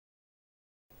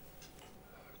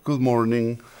Good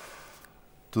morning.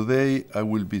 Today I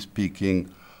will be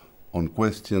speaking on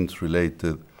questions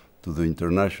related to the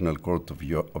International Court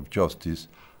of Justice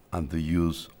and the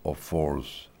use of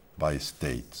force by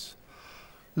states.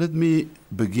 Let me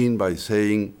begin by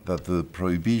saying that the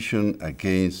prohibition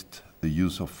against the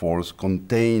use of force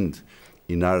contained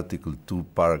in Article 2,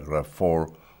 Paragraph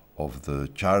 4 of the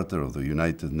Charter of the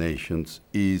United Nations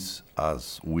is,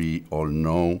 as we all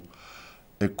know,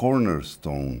 a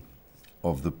cornerstone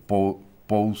of the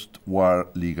post-war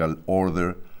legal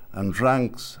order and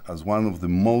ranks as one of the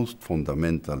most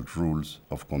fundamental rules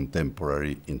of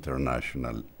contemporary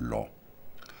international law.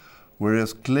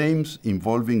 Whereas claims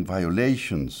involving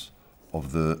violations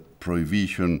of the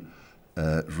prohibition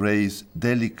raise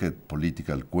delicate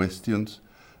political questions,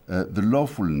 the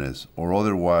lawfulness or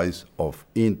otherwise of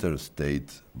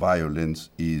interstate violence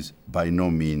is by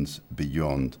no means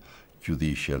beyond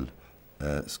judicial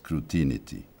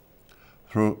scrutiny.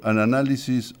 Through an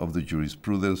analysis of the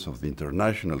jurisprudence of the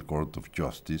International Court of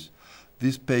Justice,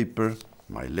 this paper,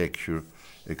 my lecture,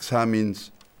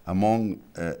 examines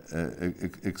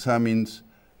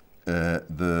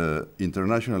the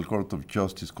International Court of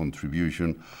Justice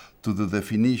contribution to the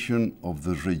definition of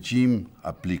the regime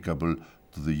applicable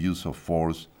to the use of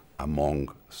force among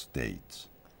states.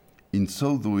 In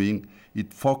so doing,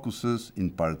 it focuses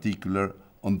in particular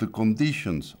on the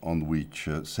conditions on which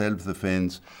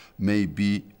self-defense may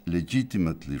be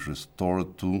legitimately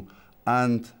restored to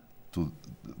and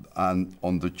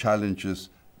on the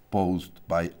challenges posed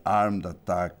by armed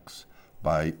attacks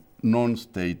by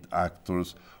non-state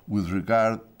actors with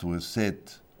regard to a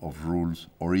set of rules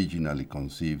originally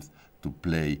conceived to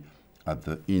play at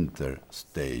the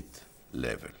interstate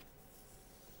level.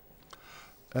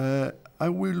 I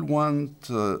will want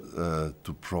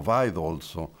to provide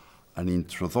also an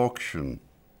introduction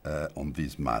on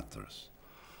these matters.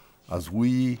 As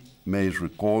we may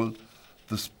recall,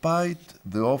 despite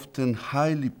the often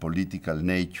highly political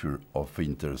nature of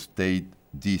interstate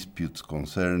disputes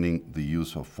concerning the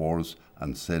use of force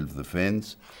and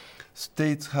self-defense,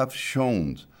 states have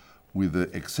shown, with the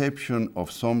exception of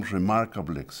some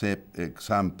remarkable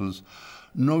examples,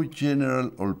 no general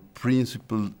or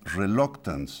principled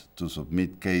reluctance to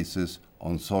submit cases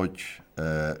on such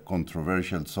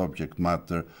controversial subject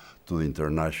matter to the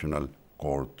International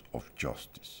Court of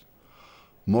Justice.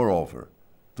 Moreover,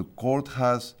 the court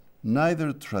has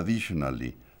neither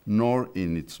traditionally nor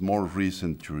in its more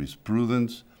recent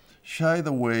jurisprudence shied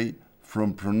away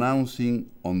from pronouncing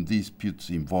on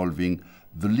disputes involving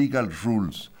the legal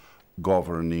rules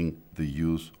governing the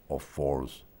use of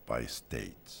force by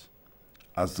states.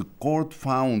 As the court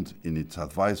found in its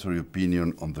advisory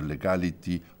opinion on the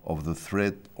legality of the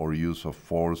threat or use of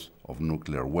force of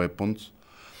nuclear weapons,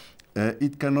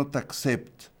 it cannot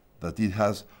accept that it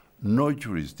has no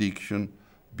jurisdiction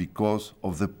because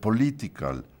of the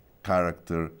political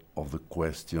character of the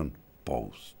question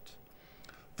posed.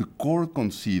 The court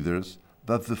considers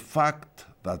that the fact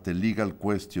that the legal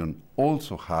question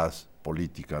also has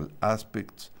political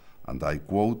aspects, and I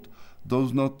quote,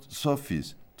 does not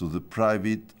suffice to deprive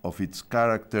it of its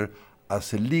character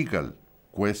as a legal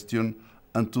question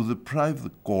and to deprive the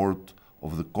court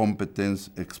of the competence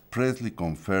expressly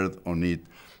conferred on it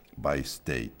by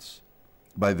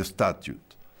the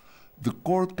statute. The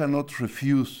court cannot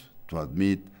refuse to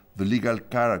admit the legal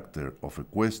character of a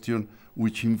question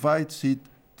which invites it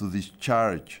to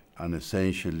discharge an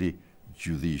essentially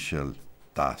judicial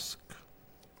task.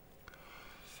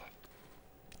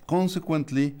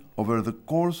 Consequently, over the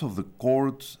course of the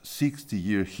court's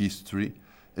 60-year history,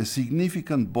 a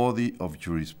significant body of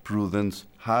jurisprudence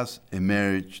has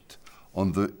emerged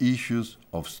on the issues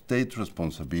of state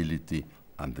responsibility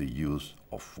and the use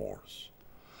of force.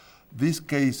 These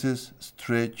cases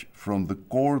stretch from the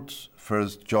court's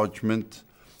first judgment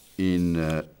in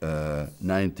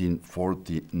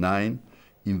 1949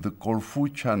 in the Corfu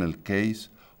Channel case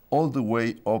all the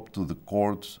way up to the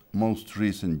court's most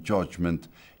recent judgment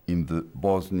in the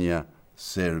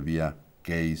Bosnia-Serbia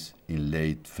case in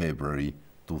late February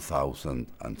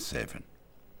 2007.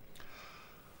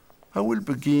 I will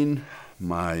begin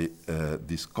my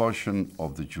discussion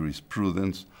of the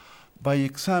jurisprudence by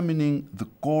examining the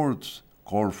court's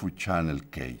Corfu Channel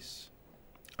case.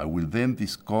 I will then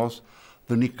discuss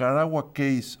the Nicaragua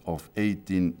case of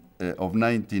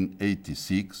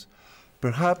 1986,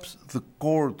 perhaps the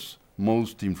court's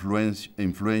most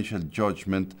influential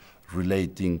judgment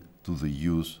relating to the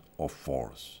use of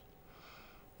force.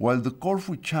 While in the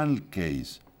Corfu Channel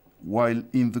case,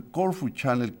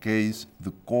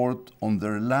 the court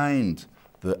underlined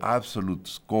the absolute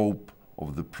scope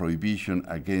of the prohibition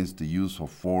against the use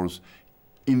of force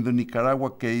in the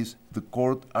Nicaragua case, the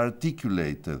court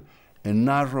articulated a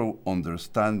narrow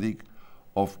understanding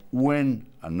of when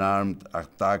an armed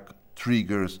attack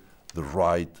triggers the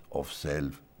right of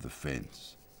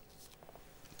self-defense.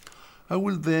 I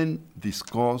will then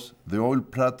discuss the Oil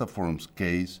Platform's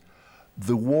case,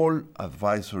 the Wall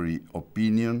Advisory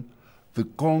opinion, the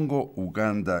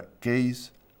Congo-Uganda case,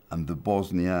 and the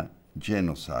Bosnia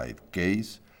genocide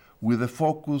case, with a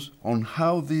focus on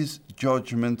how these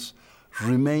judgments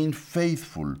remain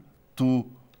faithful to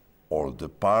or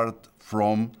depart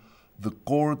from the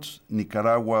court's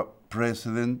Nicaragua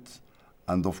precedent,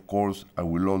 and of course I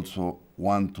will also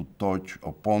want to touch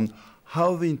upon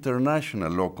how the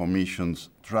International Law Commission's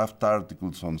draft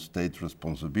articles on state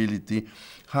responsibility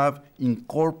have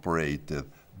incorporated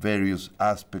various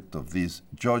aspects of these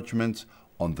judgments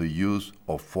on the use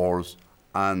of force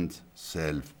and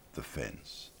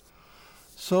self-defense.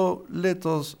 So let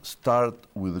us start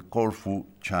with the Corfu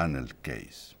Channel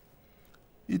case.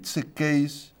 It's a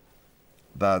case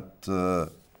that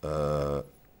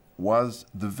was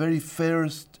the very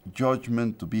first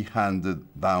judgment to be handed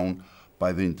down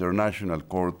by the International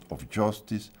Court of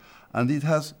Justice, and it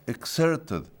has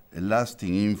exerted a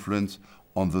lasting influence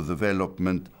on the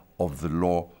development of the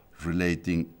law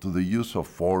relating to the use of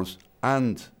force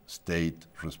and state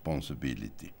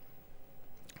responsibility.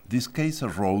 This case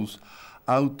arose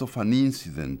out of an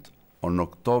incident on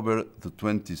October the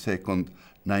 22nd,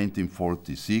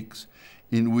 1946,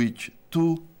 in which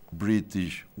two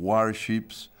British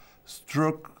warships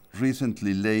struck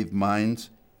recently laid mines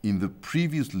in the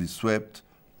previously swept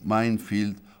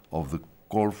minefield of the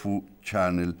Corfu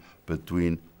Channel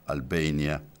between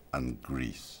Albania and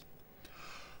Greece.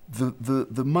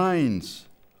 The mines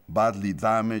badly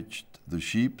damaged the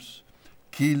ships,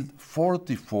 killed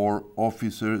 44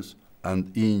 officers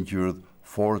and injured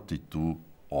 42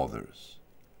 others.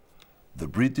 The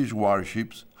British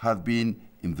warships had been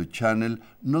in the channel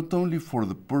not only for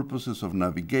the purposes of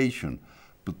navigation,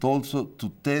 but also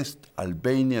to test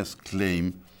Albania's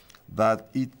claim that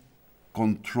it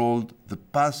controlled the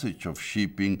passage of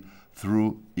shipping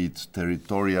through its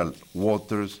territorial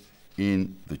waters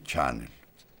in the channel.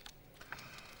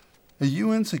 A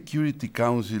UN Security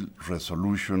Council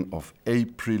resolution of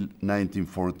April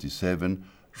 1947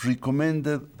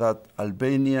 recommended that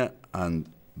Albania and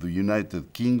the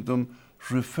United Kingdom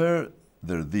refer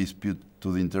their dispute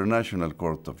to the International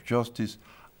Court of Justice,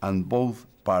 and both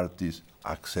parties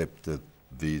accepted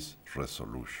this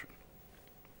resolution.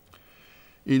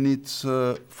 In its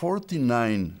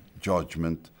 49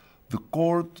 judgment, the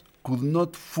court could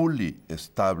not fully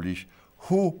establish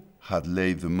who had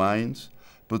laid the mines,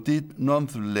 but it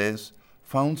nonetheless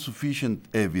found sufficient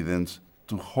evidence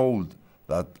to hold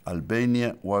that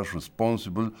Albania was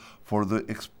responsible for the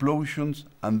explosions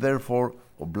and therefore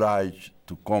obliged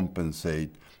to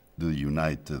compensate the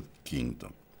United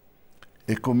Kingdom.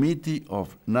 A committee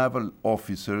of naval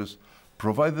officers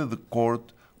provided the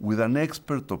court with an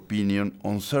expert opinion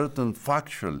on certain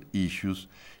factual issues,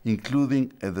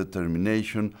 including a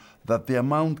determination that the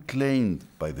amount claimed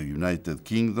by the United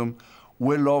Kingdom,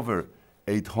 well over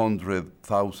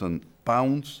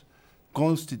 £800,000,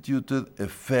 constituted a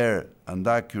fair and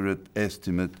accurate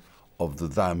estimate of the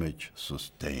damage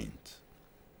sustained.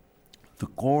 The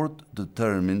court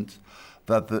determined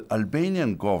that the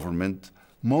Albanian government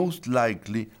most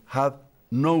likely had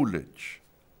knowledge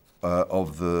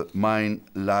of the mine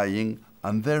lying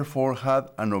and therefore had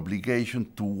an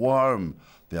obligation to warn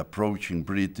the approaching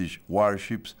British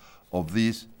warships of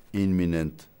this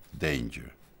imminent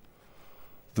danger.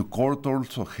 The court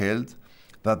also held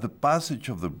that the passage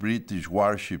of the British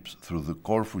warships through the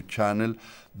Corfu Channel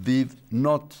did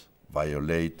not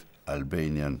violate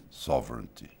Albanian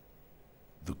sovereignty.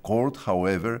 The court,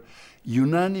 however,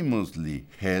 unanimously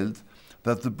held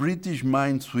that the British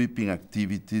mine-sweeping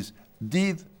activities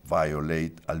did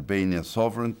violate Albania's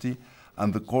sovereignty,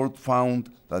 and the court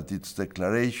found that its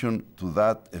declaration to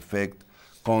that effect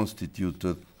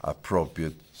constituted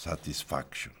appropriate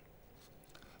satisfaction.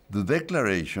 The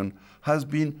declaration has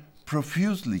been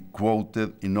profusely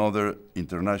quoted in other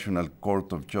International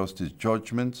Court of Justice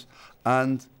judgments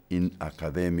and in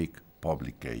academic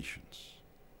publications.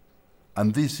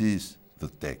 And this is the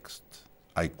text.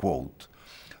 I quote,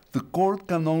 "The court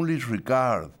can only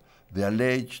regard the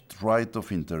alleged right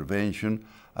of intervention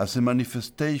as a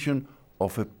manifestation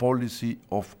of a policy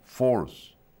of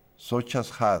force, such as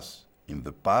has, in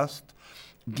the past,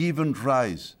 given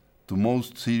rise to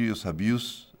most serious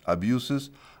abuses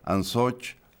and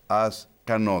such as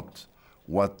cannot,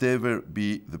 whatever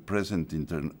be the present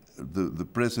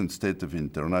state of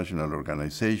international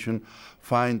organization,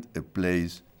 find a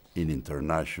place in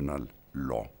international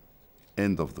law.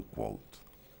 End of the quote.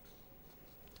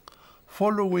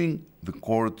 Following the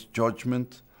court's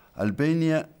judgment,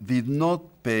 Albania did not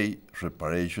pay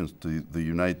reparations to the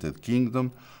United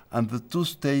Kingdom, and the two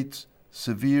states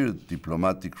severed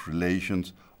diplomatic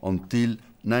relations until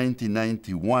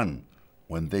 1991,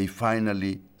 when they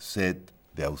finally set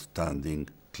the outstanding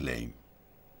claim.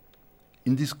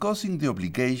 In discussing the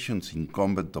obligations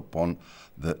incumbent upon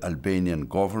the Albanian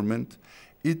government,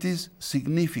 it is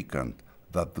significant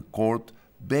that the court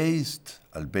based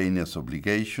Albania's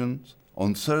obligations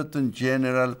on certain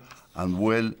general and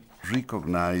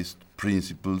well-recognized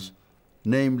principles,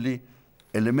 namely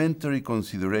elementary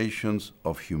considerations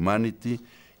of humanity,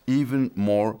 even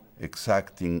more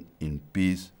exacting in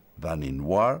peace than in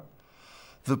war,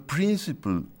 the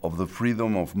principle of the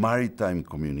freedom of maritime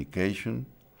communication,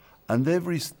 and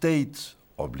every state's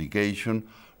obligation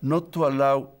not to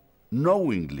allow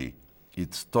knowingly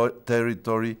its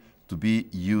territory to be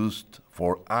used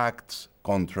for acts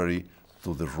contrary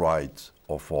to the rights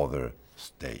of other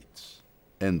states.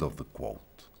 End of the quote.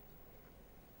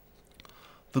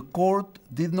 The court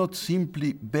did not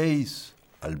simply base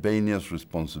Albania's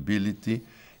responsibility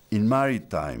in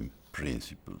maritime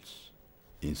principles.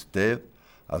 Instead,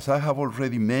 as I have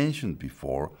already mentioned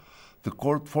before, the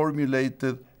court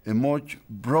formulated a much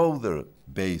broader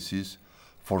basis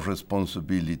for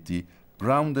responsibility,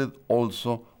 grounded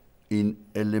also in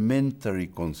elementary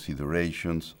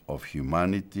considerations of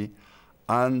humanity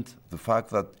and the fact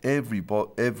that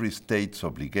every state's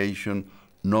obligation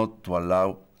not to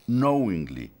allow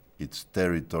knowingly its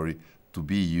territory to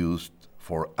be used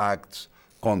for acts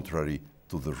contrary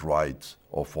to the rights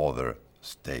of other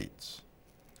states.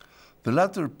 The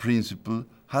latter principle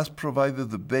has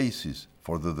provided the basis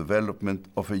for the development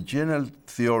of a general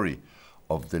theory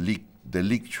of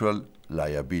delictual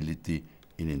liability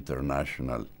in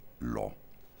international law.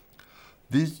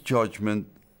 This judgment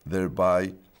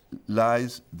thereby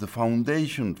lies the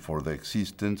foundation for the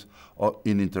existence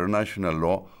in international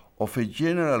law of a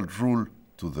general rule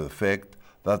to the effect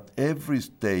that every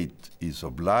state is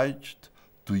obliged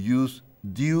to use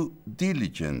due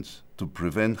diligence to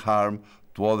prevent harm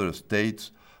to other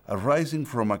states arising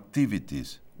from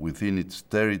activities within its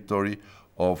territory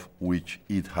of which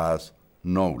it has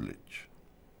knowledge.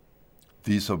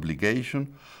 This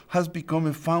obligation has become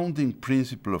a founding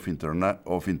principle of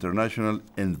international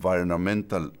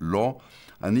environmental law,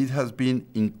 and it has been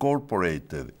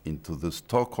incorporated into the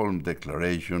Stockholm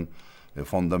Declaration, a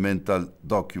fundamental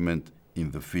document in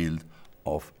the field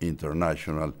of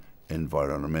international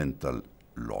environmental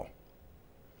law.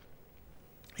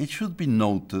 It should be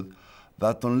noted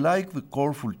that unlike the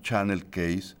Corfu Channel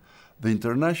case, the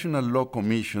International Law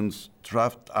Commission's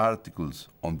draft articles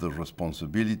on the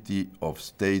responsibility of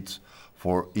states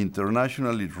for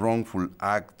internationally wrongful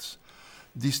acts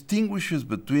distinguishes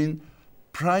between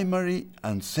primary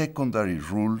and secondary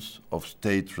rules of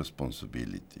state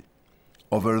responsibility.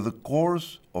 Over the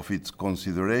course of its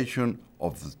consideration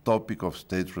of the topic of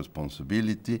state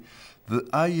responsibility, the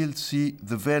ILC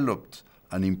developed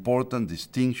an important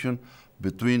distinction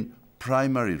between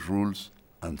primary rules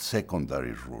and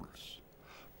secondary rules.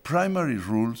 Primary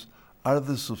rules are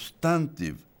the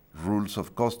substantive rules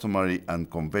of customary and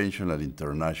conventional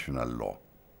international law.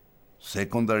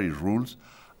 Secondary rules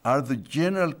are the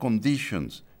general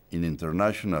conditions in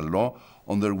international law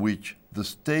under which the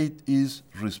state is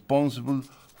responsible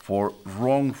for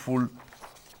wrongful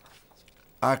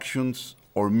actions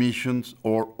or omissions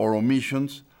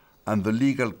and the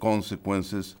legal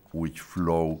consequences which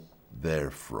flow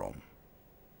therefrom.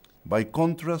 By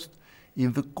contrast,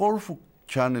 in the Corfu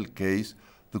Channel case,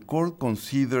 the court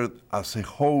considered as a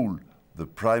whole the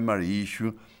primary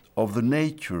issue of the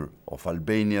nature of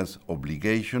Albania's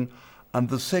obligation and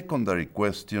the secondary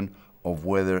question of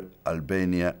whether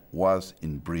Albania was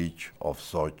in breach of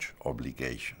such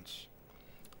obligations.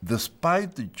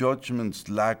 Despite the judgment's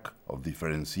lack of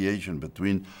differentiation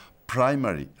between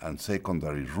primary and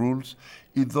secondary rules,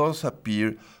 it does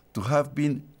appear to have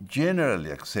been generally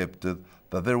accepted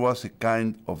that there was a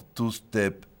kind of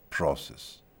two-step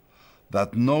process,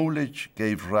 that knowledge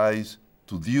gave rise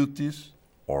to duties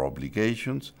or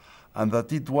obligations, and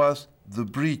that it was the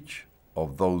breach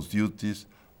of those duties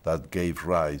that gave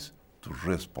rise to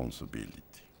responsibility.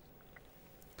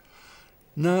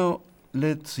 Now,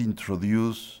 let's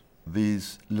introduce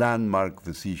this landmark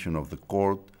decision of the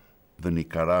court, the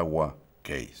Nicaragua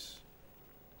case.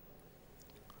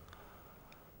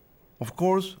 Of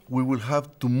course, we will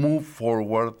have to move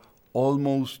forward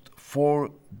almost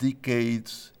 4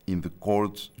 decades in the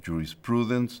court's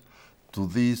jurisprudence to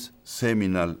this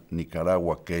seminal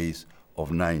Nicaragua case of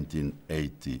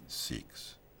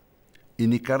 1986. In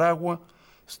Nicaragua,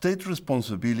 state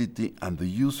responsibility and the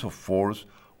use of force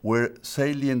were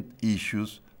salient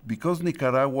issues because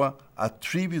Nicaragua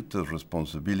attributed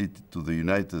responsibility to the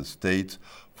United States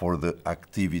for the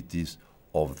activities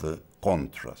of the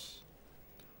Contras.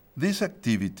 These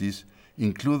activities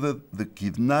included the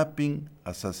kidnapping,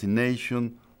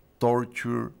 assassination,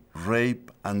 torture,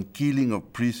 rape, and killing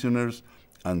of prisoners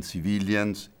and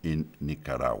civilians in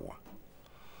Nicaragua.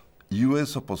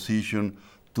 U.S. opposition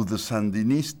to the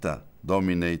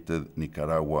Sandinista-dominated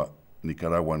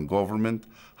Nicaraguan government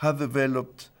had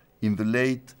developed in the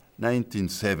late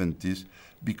 1970s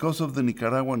because of the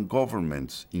Nicaraguan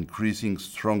government's increasing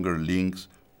stronger links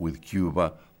with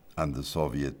Cuba and the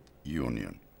Soviet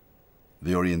Union,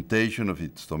 the orientation of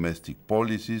its domestic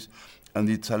policies, and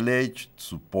its alleged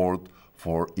support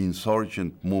for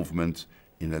insurgent movements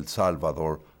in El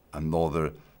Salvador and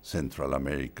other Central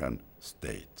American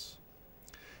states.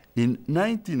 In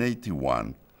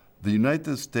 1981, the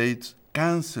United States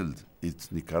canceled its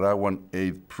Nicaraguan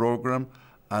aid program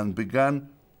and began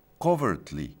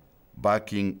covertly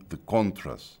backing the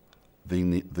Contras, the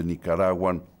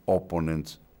Nicaraguan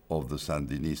opponents of the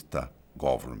Sandinista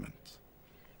government.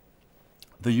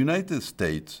 The United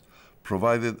States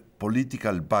provided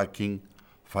political backing,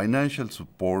 financial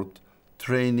support,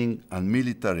 training, and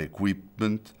military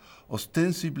equipment,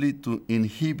 ostensibly to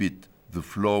inhibit the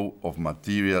flow of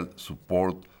material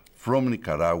support from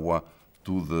Nicaragua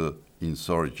to the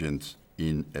insurgents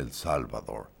in El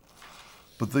Salvador.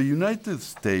 But the United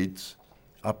States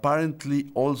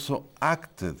apparently also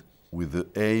acted with the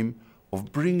aim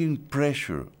of bringing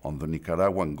pressure on the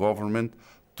Nicaraguan government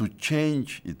to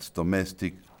change its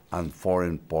domestic and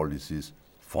foreign policies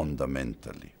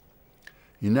fundamentally.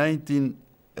 In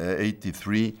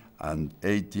 1983 and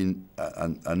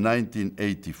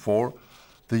 1984,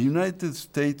 the United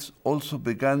States also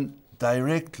began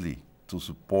directly to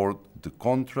support the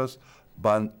Contras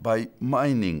by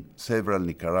mining several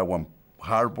Nicaraguan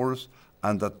harbors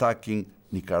and attacking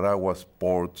Nicaragua's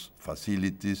ports,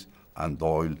 facilities, and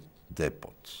oil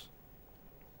depots.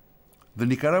 The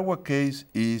Nicaragua case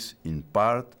is, in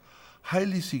part,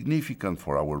 highly significant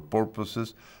for our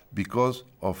purposes because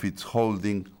of its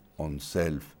holding on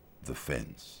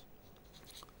self-defense.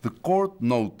 The court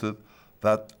noted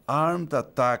that armed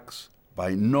attacks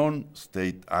by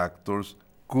non-state actors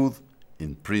could,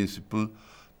 in principle,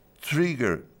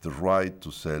 trigger the right to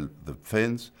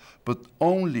self-defense, but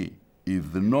only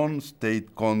if the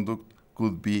non-state conduct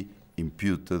could be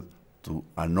imputed to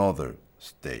another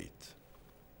state.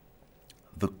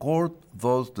 The court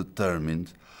thus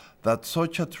determined that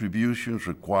such attribution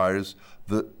requires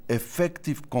the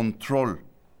effective control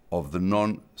of the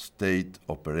non-state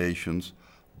operations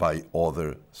by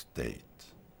other states.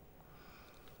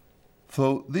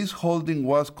 Though this holding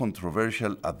was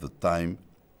controversial at the time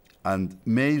and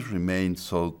may remain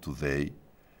so today,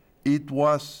 it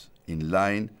was in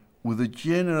line with the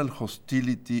general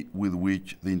hostility with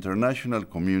which the international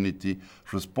community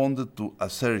responded to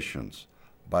assertions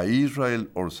by Israel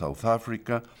or South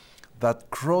Africa that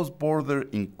cross-border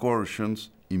incursions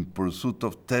in pursuit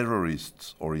of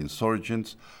terrorists or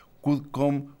insurgents could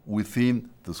come within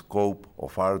the scope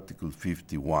of Article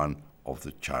 51 of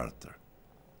the Charter.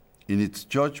 In its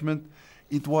judgment,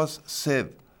 it was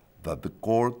said that the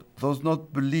court does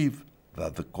not believe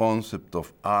that the concept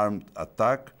of armed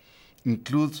attack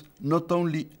includes not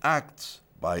only acts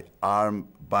by armed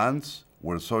bands,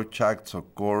 where such acts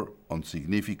occur on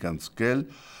significant scale,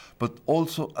 but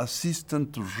also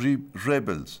assistance to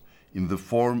rebels in the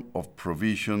form of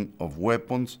provision of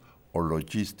weapons or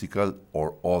logistical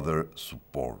or other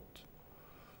support.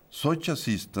 Such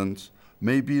assistance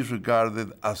may be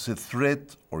regarded as a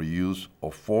threat or use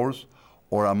of force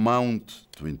or amount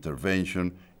to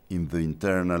intervention in the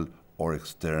internal or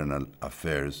external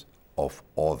affairs of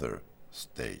other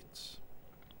states.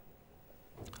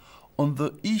 On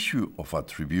the issue of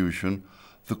attribution,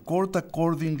 the court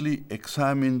accordingly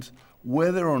examined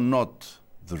whether or not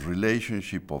the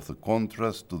relationship of the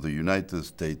Contras to the United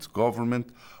States government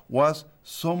was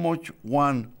so much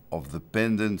one of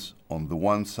dependence on the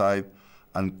one side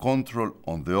and control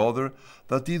on the other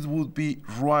that it would be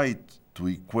right to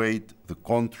equate the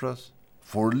Contras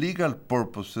for legal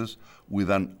purposes with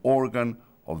an organ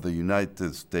of the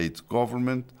United States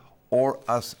government or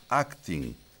as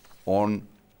acting on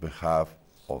behalf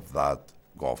of that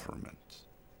government.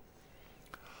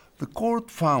 The court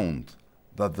found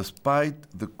that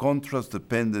despite the Contras'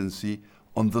 dependency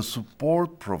on the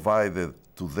support provided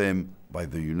to them by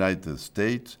the United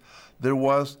States, there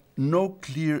was no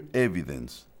clear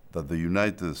evidence that the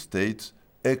United States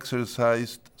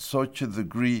exercised such a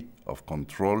degree of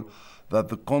control that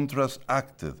the Contras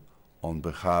acted on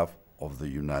behalf of the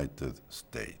United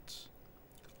States.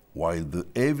 While the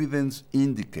evidence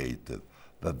indicated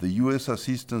that the U.S.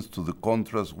 assistance to the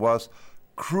Contras was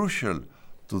crucial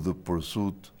to the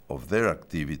pursuit of their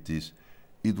activities,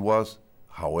 it was,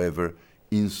 however,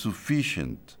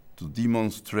 insufficient to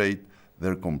demonstrate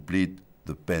their complete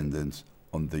dependence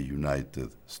on the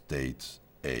United States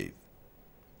aid.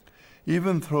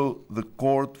 Even though the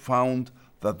court found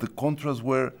that the Contras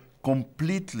were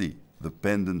completely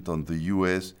dependent on the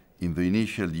U.S. in the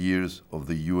initial years of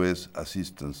the U.S.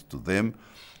 assistance to them,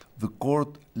 the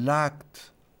court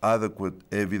lacked adequate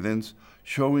evidence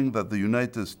showing that the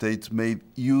United States made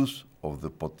use of the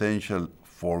potential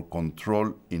for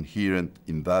control inherent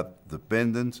in that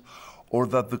dependence, or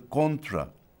that the Contra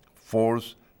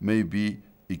force may be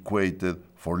equated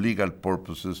for legal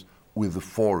purposes with the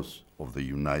force of the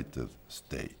United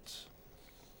States.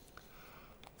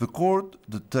 The court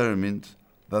determined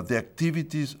that the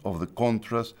activities of the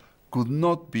Contras could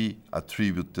not be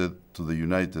attributed to the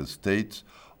United States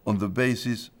on the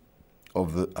basis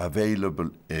of the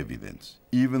available evidence,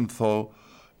 even though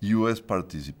U.S.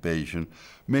 participation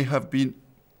may have been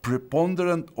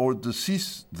preponderant or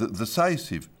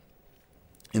decisive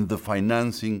in the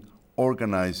financing,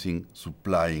 organizing,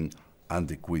 supplying, and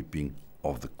equipping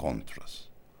of the Contras.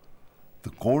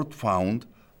 The court found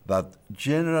that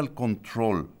general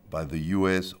control by the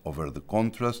U.S. over the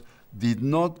Contras did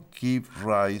not give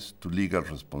rise to legal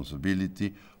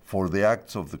responsibility for the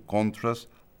acts of the Contras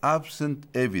absent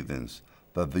evidence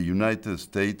that the United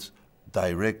States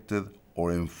directed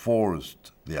or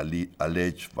enforced the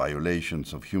alleged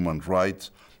violations of human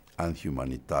rights and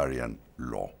humanitarian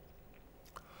law.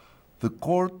 The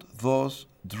court thus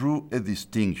drew a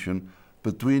distinction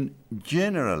between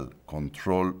general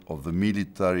control of the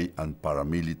military and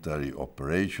paramilitary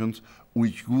operations,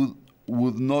 which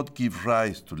would not give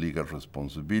rise to legal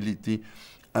responsibility,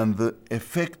 and the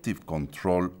effective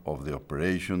control of the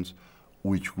operations,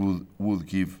 which would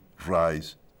give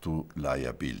rise to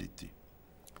liability.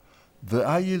 The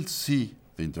ILC,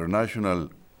 the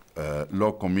International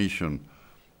Law Commission,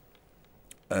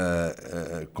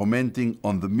 commenting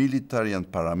on the military and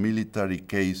paramilitary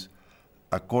case,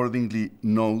 accordingly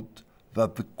note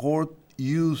that the court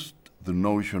used the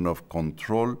notion of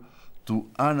control to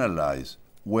analyze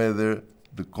whether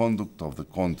the conduct of the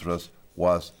Contras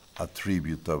was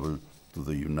attributable to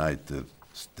the United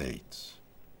States.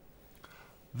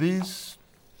 This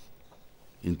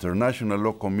International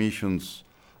Law Commission's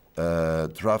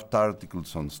draft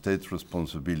articles on state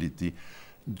responsibility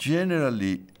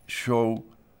generally show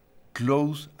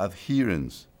close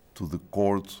adherence to the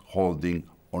court's holding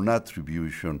on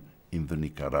attribution in the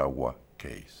Nicaragua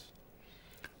case.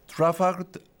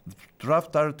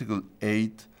 Draft Article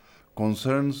 8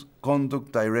 concerns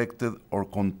conduct directed or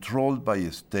controlled by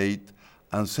a state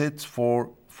and sets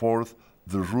forth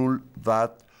the rule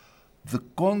that the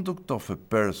conduct of a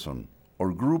person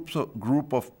or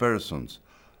group of persons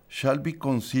shall be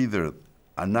considered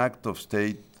an act of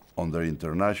state under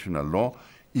international law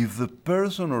if the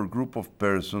person or group of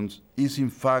persons is in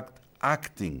fact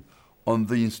acting on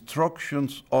the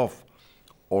instructions of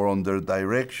or under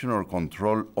direction or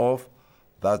control of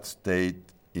that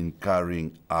state in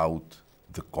carrying out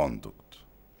the conduct.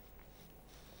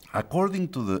 According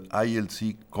to the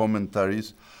ILC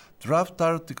commentaries, Draft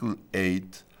Article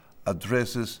 8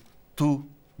 addresses two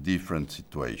different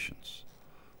situations.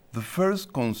 The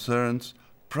first concerns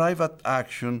private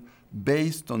action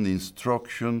based on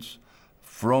instructions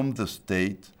from the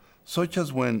state, such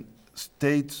as when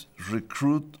states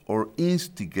recruit or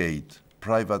instigate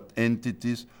private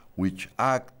entities which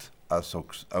act as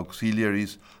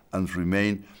auxiliaries and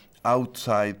remain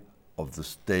outside of the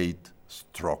state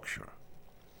structure.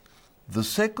 The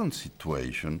second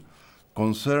situation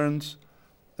concerns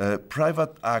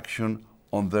private action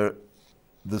under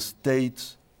the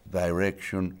state's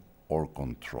direction or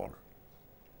control.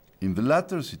 In the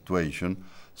latter situation,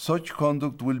 such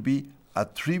conduct will be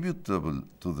attributable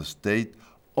to the state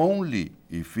only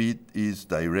if it is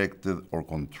directed or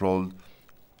controlled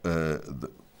the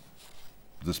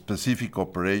specific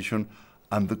operation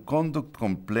and the conduct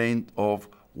complained of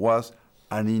was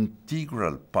an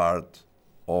integral part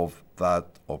of that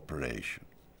operation.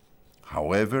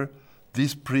 However,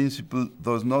 this principle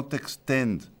does not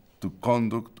extend to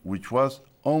conduct which was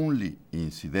only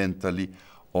incidentally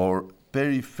or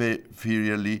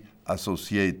peripherally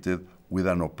associated with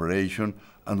an operation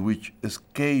and which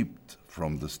escaped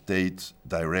from the state's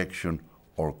direction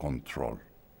or control.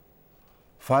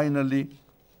 Finally,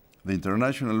 the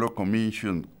International Law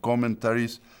Commission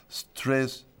commentaries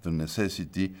stress the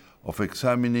necessity of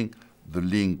examining the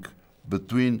link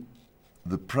between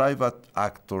the private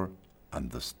actor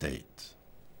and the state.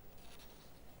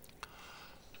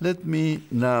 Let me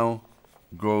now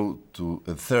go to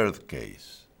a third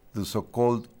case, the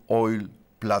so-called oil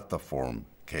platform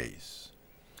case.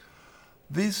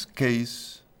 This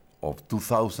case of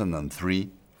 2003,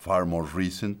 far more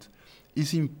recent,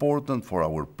 is important for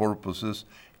our purposes,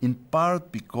 in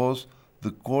part because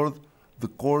the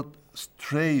court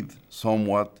strayed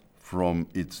somewhat from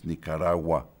its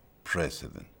Nicaragua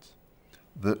precedent.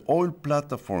 The oil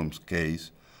platforms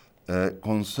case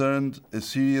concerned a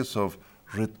series of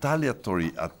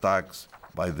retaliatory attacks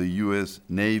by the U.S.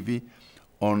 Navy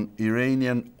on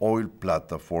Iranian oil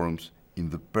platforms in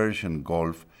the Persian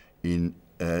Gulf in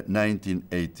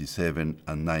 1987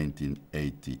 and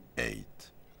 1988.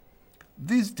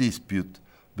 This dispute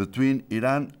between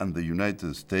Iran and the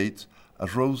United States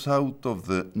arose out of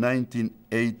the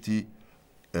 1980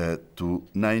 to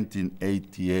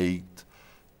 1988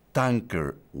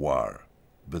 tanker war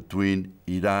between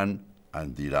Iran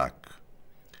and Iraq.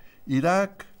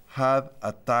 Iraq had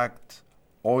attacked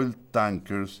oil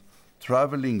tankers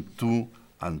traveling to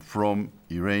and from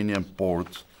Iranian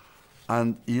ports,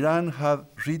 and Iran had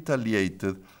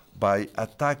retaliated by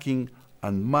attacking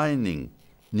and mining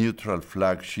neutral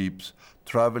flagships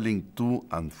traveling to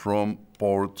and from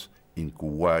ports in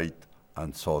Kuwait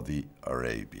and Saudi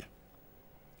Arabia.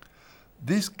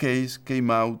 This case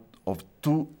came out of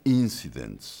two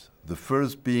incidents, the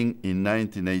first being in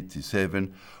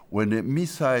 1987 when a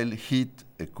missile hit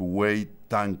a Kuwait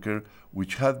tanker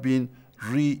which had been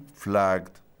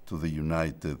reflagged to the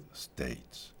United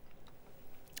States.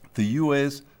 The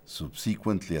U.S.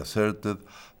 subsequently asserted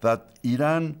that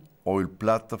Iran oil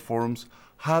platforms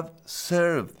had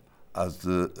served as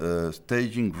the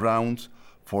staging grounds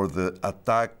for the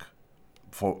attacks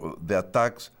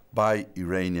by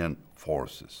Iranian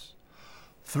forces.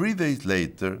 3 days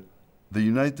later, the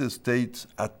United States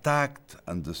attacked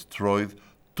and destroyed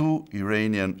 2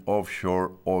 Iranian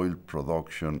offshore oil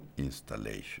production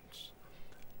installations.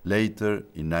 Later,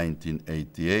 in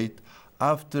 1988,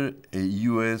 after a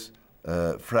U.S.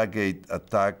 frigate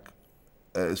attack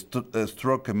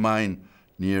struck a mine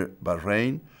near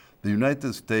Bahrain, the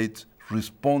United States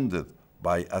responded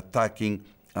by attacking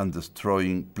and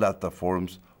destroying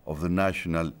platforms of the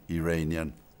National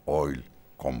Iranian Oil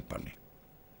Company.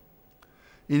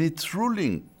 In its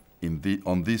ruling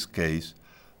on this case,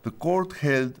 the court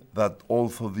held that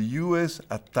although the U.S.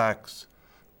 attacks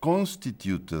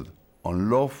constituted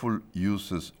unlawful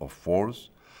uses of force,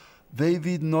 they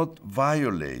did not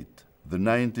violate the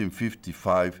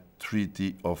 1955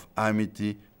 Treaty of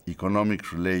Amity,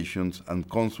 Economic Relations and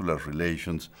Consular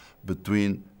Relations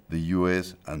between the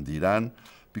U.S. and Iran,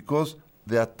 because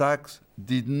the attacks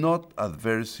did not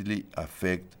adversely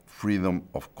affect freedom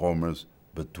of commerce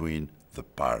between the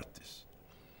parties.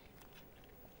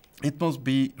 It must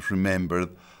be remembered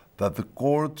that the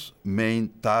court's main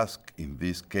task in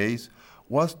this case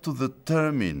was to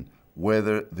determine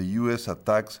whether the U.S.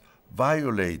 attacks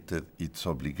violated its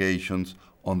obligations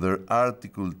under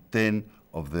Article 10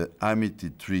 of the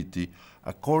Amity Treaty,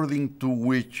 according to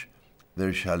which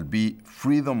there shall be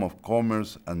freedom of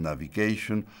commerce and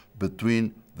navigation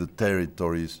between the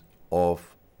territories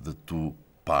of the two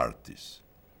parties.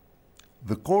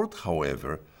 The court,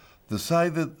 however,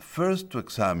 decided first to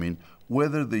examine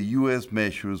whether the U.S.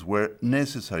 measures were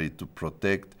necessary to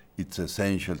protect its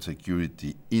essential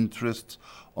security interests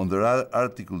under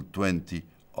Article 20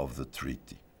 of the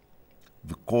treaty.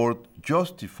 The court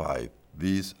justified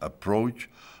this approach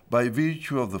by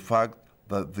virtue of the fact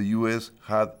that the U.S.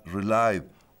 had relied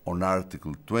on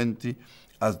Article 20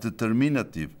 as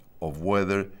determinative of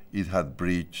whether it had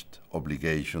breached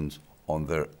obligations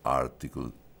under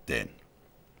Article 10.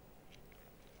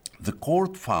 The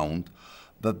court found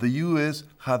that the U.S.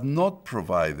 had not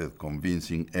provided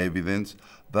convincing evidence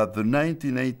that the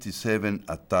 1987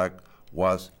 attack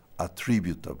was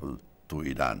attributable to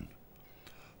Iran.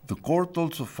 The court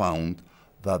also found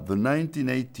that the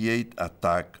 1988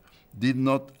 attack did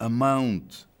not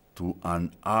amount to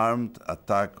an armed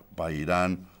attack by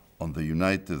Iran on the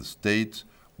United States,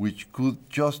 which could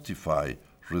justify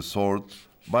resort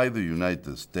by the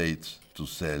United States to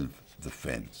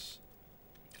self-defense.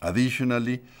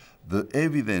 Additionally, the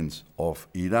evidence of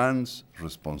Iran's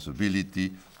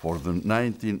responsibility for the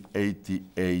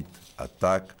 1988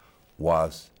 attack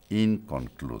was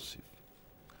inconclusive.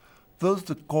 Thus,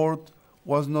 the court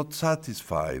was not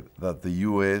satisfied that the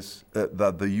U.S.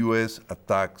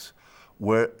 attacks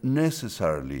were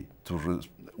necessary to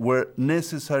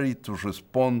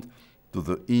respond to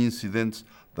the incidents,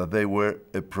 that they were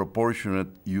a proportionate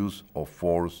use of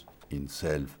force in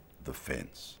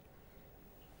self-defense.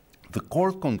 The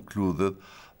court concluded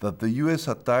that the U.S.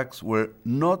 attacks were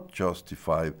not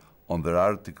justified under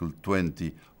Article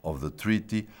 20 of the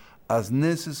treaty as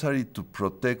necessary to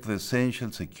protect the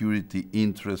essential security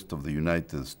interest of the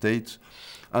United States,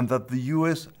 and that the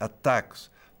U.S. attacks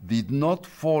did not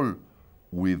fall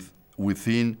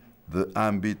within the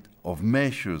ambit of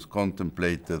measures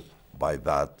contemplated by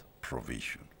that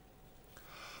provision.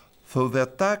 Though the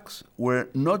attacks were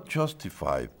not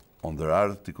justified under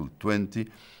Article 20,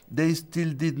 they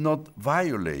still did not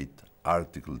violate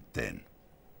Article 10.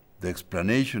 The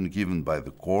explanation given by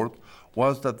the court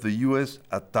was that the U.S.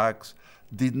 attacks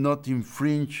did not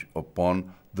infringe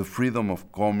upon the freedom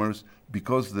of commerce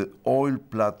because the oil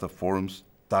platforms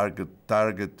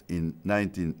target in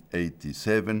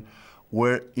 1987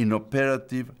 were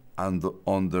inoperative and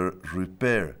under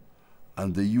repair,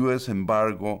 and the U.S.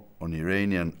 embargo on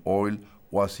Iranian oil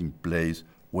was in place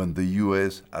when the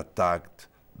U.S. attacked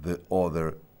the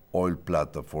other oil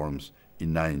platforms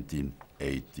in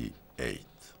 1988.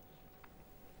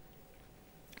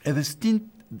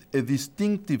 A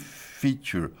distinctive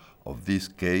feature of this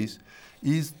case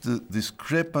is the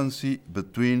discrepancy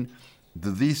between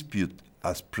the dispute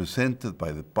as presented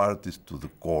by the parties to the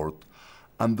court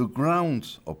and the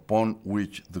grounds upon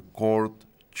which the court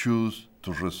chose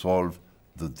to resolve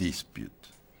the dispute.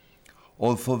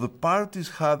 Although the parties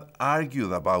had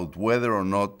argued about whether or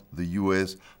not the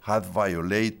U.S. had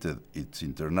violated its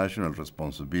international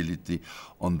responsibility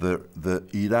under the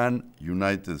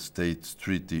Iran-United States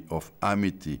Treaty of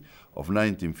Amity of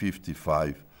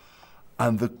 1955,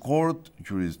 and the court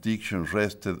jurisdiction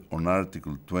rested on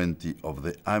Article 20 of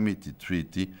the Amity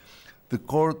Treaty, the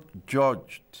court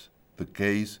judged the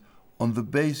case on the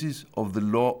basis of the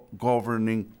law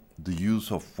governing the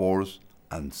use of force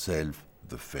and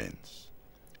self-defense.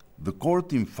 The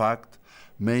court, in fact,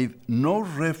 made no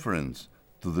reference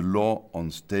to the law on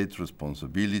state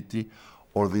responsibility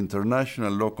or the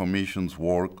International Law Commission's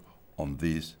work on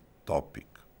this topic.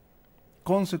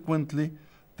 Consequently,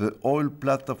 the oil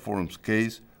platforms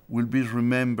case will be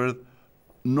remembered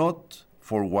not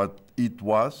for what it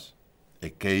was,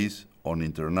 a case on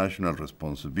international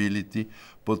responsibility,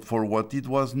 but for what it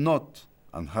was not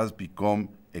and has become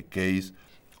a case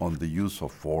on the use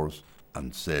of force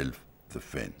and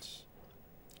self-defense.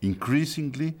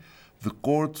 Increasingly, the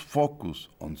court's focus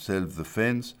on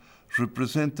self-defense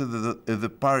represented a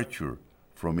departure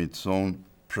from its own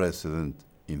precedent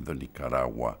in the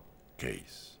Nicaragua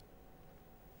case.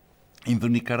 In the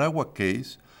Nicaragua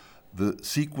case, the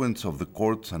sequence of the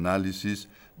court's analysis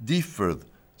differed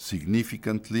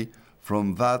significantly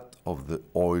from that of the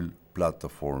oil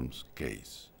platforms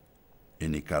case.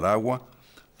 In Nicaragua,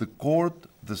 the court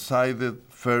decided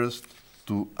first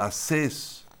to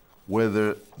assess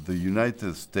whether the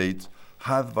United States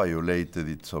had violated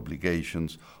its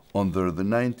obligations under the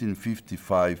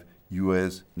 1955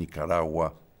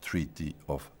 U.S.-Nicaragua Treaty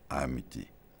of Amity.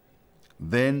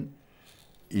 Then,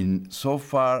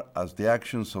 insofar as the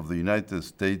actions of the United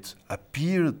States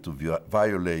appeared to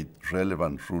violate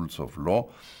relevant rules of law,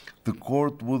 the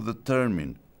court would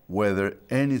determine whether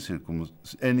any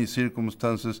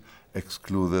circumstances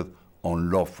excluded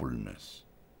unlawfulness.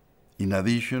 In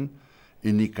addition,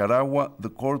 in Nicaragua, the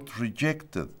court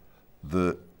rejected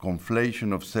the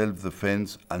conflation of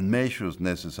self-defense and measures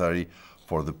necessary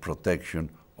for the protection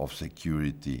of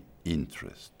security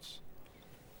interests.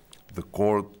 The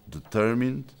court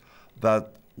determined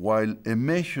that while a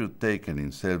measure taken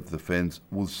in self-defense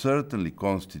would certainly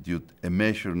constitute a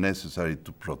measure necessary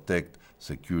to protect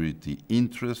security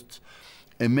interests,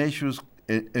 a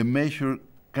measure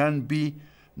can be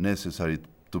necessary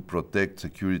to protect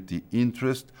security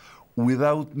interests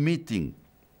without meeting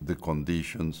the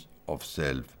conditions of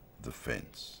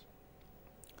self-defense.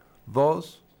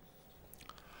 Thus,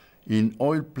 in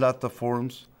oil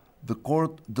platforms, the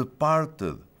court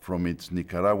departed from its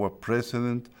Nicaragua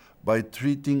precedent by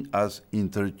treating as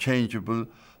interchangeable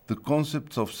the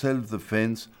concepts of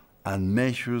self-defense and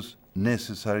measures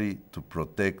necessary to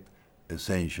protect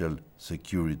essential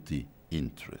security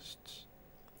interests.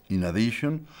 In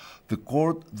addition, the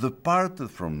court departed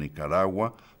from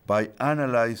Nicaragua by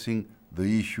analyzing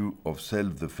the issue of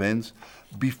self-defense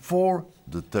before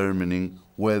determining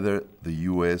whether the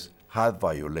U.S. had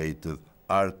violated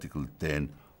Article 10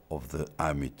 of the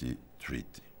Amity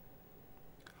Treaty.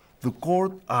 The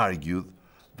court argued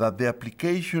that the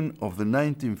application of the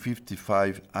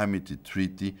 1955 Amity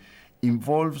Treaty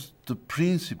involves the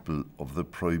principle of the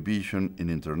prohibition in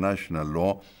international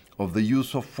law of the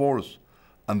use of force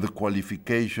and the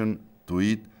qualification to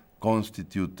it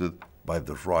constituted by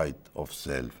the right of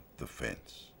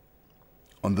self-defense.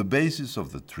 On the basis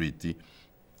of the treaty,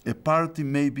 a party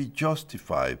may be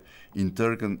justified in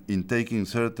taking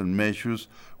certain measures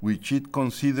which it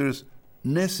considers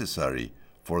necessary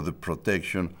for the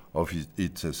protection of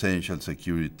its essential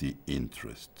security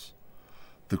interests.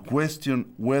 The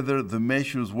question whether the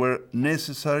measures were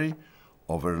necessary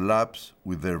overlaps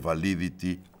with their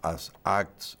validity as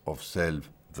acts of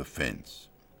self-defense.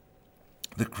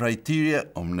 The criteria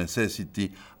of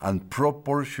necessity and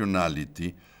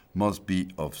proportionality must be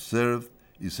observed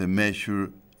if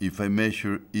a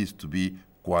measure is to be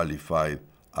qualified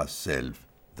as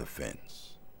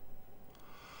self-defense.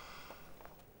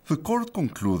 The court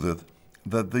concluded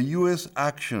that the U.S.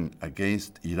 action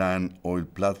against Iran oil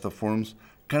platforms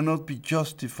cannot be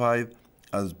justified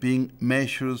as being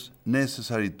measures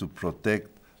necessary to protect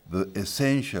the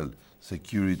essential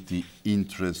security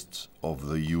interests of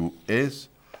the U.S.,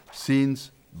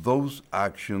 since those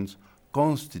actions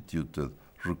constituted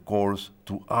recourse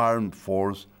to armed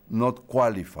force not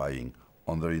qualifying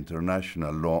under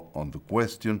international law on the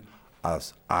question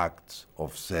as acts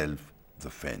of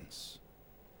self-defense.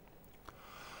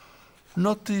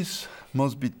 Notice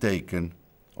must be taken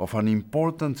of an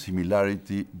important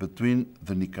similarity between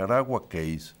the Nicaragua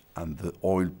case and the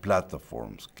oil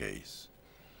platforms case.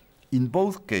 In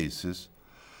both cases,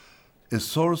 a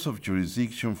source of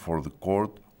jurisdiction for the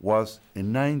court was a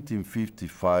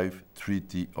 1955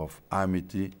 Treaty of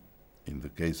Amity in the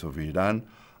case of Iran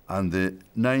and the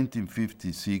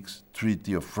 1956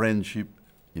 Treaty of Friendship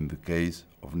in the case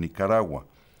of Nicaragua,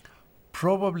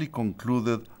 probably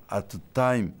concluded at a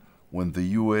time when the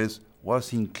U.S.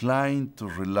 was inclined to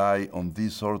rely on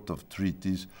these sort of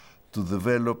treaties to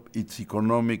develop its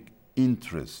economic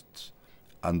interests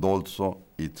and also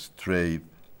its trade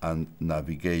and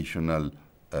navigational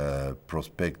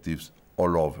perspectives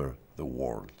all over the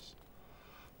world.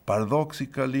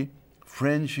 Paradoxically,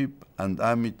 friendship and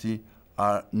amity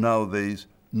are nowadays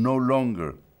no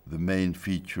longer the main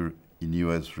feature in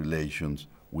U.S. relations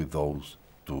with those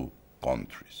two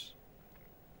countries.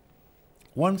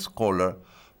 One scholar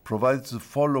provides the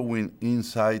following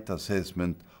insight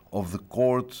assessment of the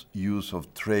court's use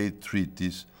of trade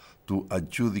treaties to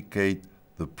adjudicate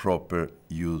the proper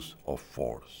use of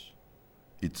force.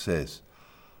 It says,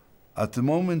 at a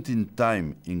moment in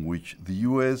time in which the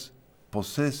U.S.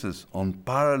 possesses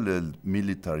unparalleled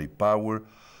military power,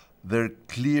 there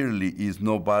clearly is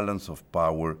no balance of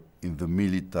power in the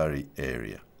military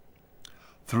area.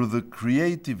 Through the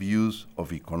creative use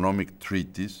of economic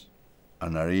treaties,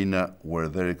 an arena where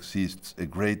there exists a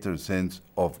greater sense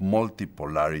of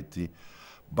multipolarity,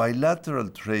 bilateral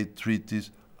trade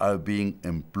treaties are being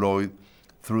employed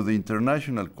through the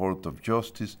International Court of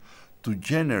Justice to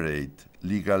generate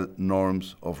legal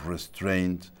norms of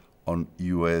restraint on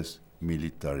U.S.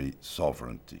 military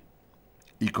sovereignty.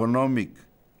 Economic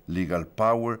legal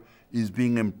power is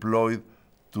being employed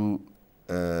to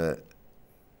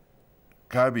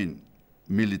cabin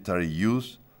military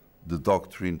use, the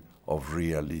doctrine of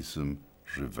realism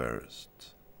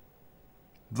reversed.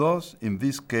 Thus, in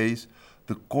this case,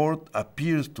 the court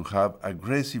appears to have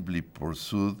aggressively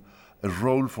pursued a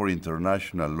role for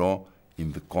international law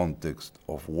in the context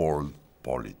of world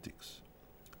politics.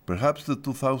 Perhaps the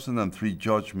 2003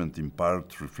 judgment in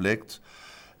part reflects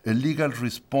a legal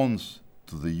response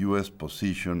to the U.S.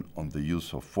 position on the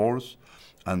use of force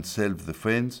and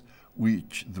self-defense,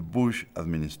 which the Bush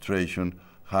administration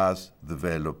has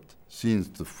developed since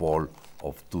the fall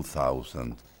of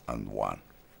 2001.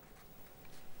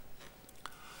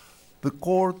 The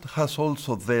court has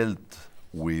also dealt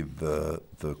with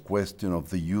the question of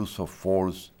the use of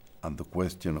force and the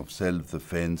question of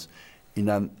self-defense in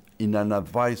an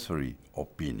advisory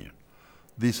opinion.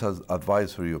 This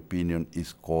advisory opinion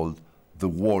is called the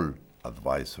Wall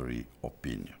Advisory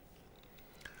Opinion.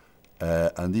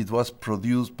 And it was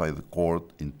produced by the court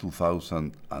in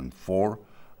 2004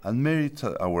 and merits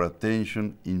our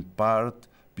attention in part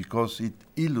because it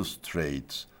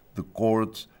illustrates the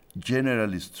court's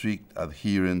generally strict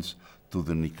adherence to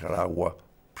the Nicaragua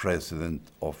precedent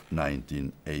of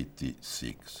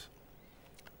 1986.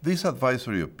 This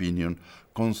advisory opinion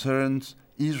concerns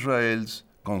Israel's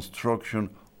construction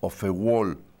of a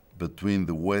wall between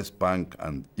the West Bank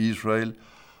and Israel,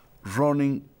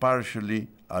 running partially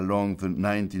along the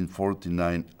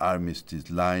 1949 Armistice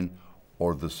Line,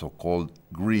 or the so-called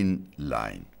Green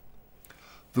Line.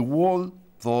 The wall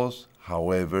does,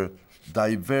 however,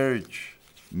 diverge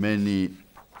many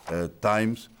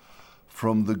times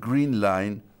from the Green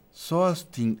Line so as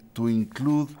to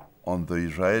include on the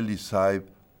Israeli side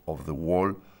of the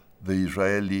wall the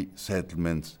Israeli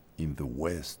settlements in the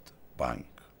West Bank.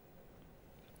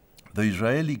 The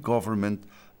Israeli government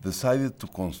decided to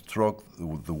construct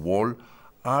the wall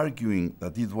arguing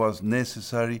that it was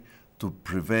necessary to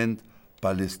prevent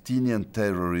Palestinian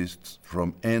terrorists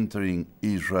from entering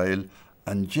Israel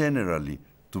and generally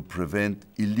to prevent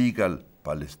illegal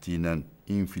Palestinian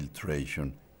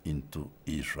infiltration into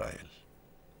Israel.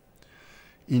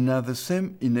 In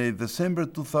a December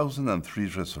 2003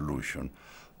 resolution,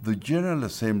 the General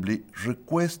Assembly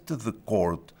requested the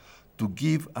court to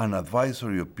give an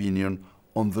advisory opinion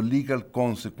on the legal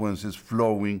consequences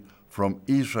flowing from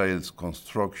Israel's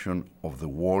construction of the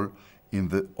wall in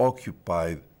the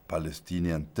occupied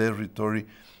Palestinian territory,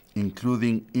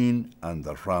 including in and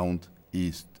around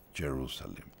East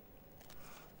Jerusalem.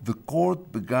 The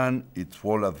court began its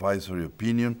wall advisory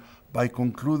opinion by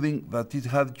concluding that it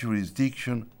had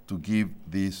jurisdiction to give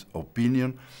this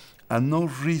opinion, and no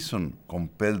reason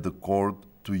compelled the court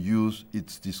to use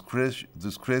its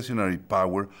discretionary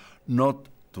power not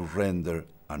to render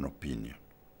an opinion.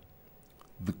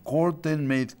 The court then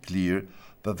made clear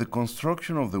that the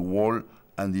construction of the wall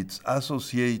and its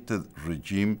associated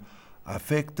regime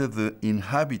affected the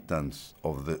inhabitants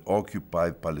of the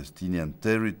occupied Palestinian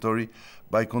territory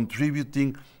by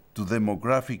contributing to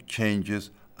demographic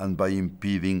changes and by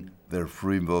impeding their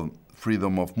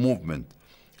freedom of movement,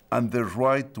 and their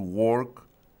right to work,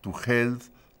 to health,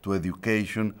 to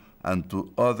education, and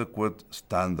to adequate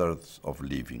standards of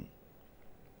living.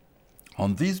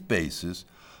 On this basis,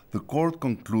 the court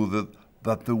concluded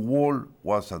that the wall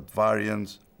was at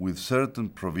variance with certain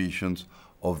provisions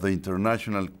of the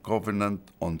International Covenant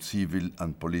on Civil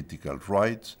and Political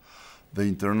Rights, the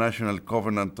International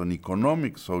Covenant on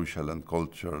Economic, Social, and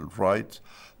Cultural Rights,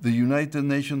 the United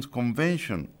Nations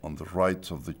Convention on the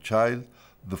Rights of the Child,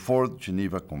 the Fourth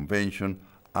Geneva Convention,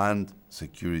 and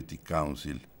Security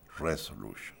Council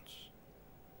resolutions.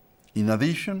 In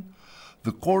addition,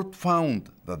 the court found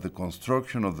that the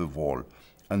construction of the wall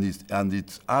and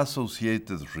its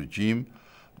associated regime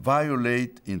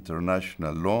violate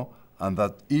international law, and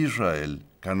that Israel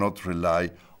cannot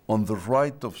rely on the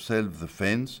right of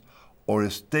self-defense or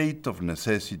a state of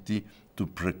necessity to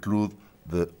preclude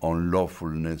the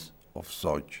unlawfulness of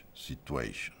such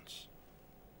situations.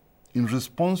 In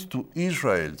response to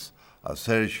Israel's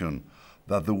assertion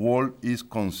that the wall is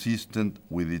consistent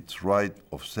with its right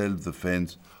of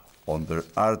self-defense under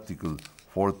Article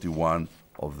 41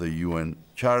 of the UN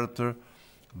Charter,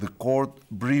 the court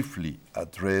briefly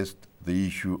addressed the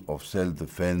issue of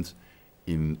self-defense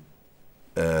in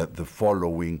the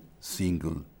following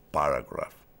single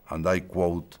paragraph, and I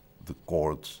quote the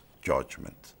court's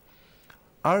judgment.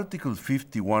 Article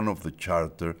 51 of the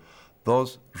Charter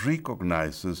thus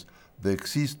recognizes the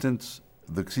existence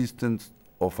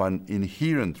of an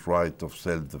inherent right of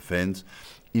self-defense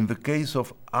in the case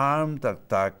of armed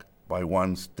attack by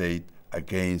one state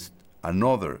against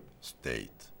another state.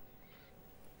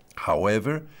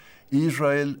 However,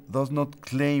 Israel does not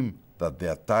claim that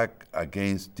the attacks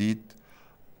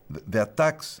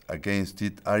against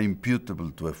it are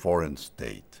imputable to a foreign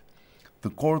state. The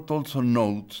court also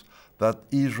notes that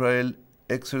Israel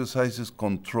exercises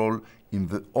control in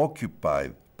the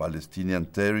occupied Palestinian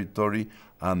territory,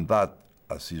 and that,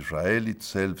 as Israel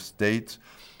itself states,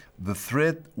 the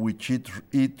threat which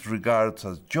it regards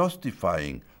as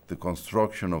justifying the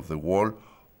construction of the wall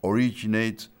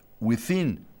originates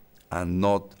within and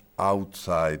not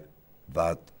outside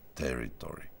that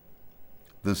territory.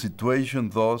 The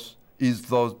situation is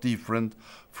thus different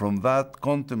from that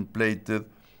contemplated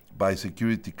by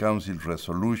Security Council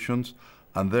resolutions,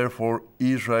 and therefore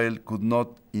Israel could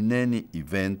not in any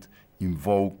event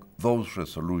invoke those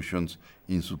resolutions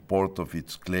in support of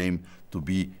its claim to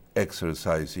be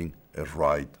exercising a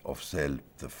right of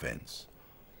self-defense.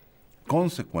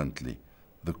 Consequently,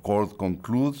 the court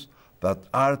concludes that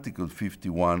Article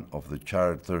 51 of the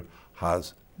Charter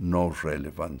has no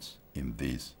relevance in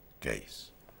this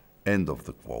case. End of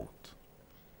the quote.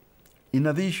 In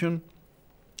addition,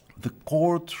 the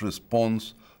court's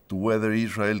response to whether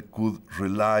Israel could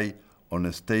rely on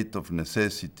a state of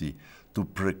necessity to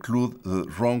preclude the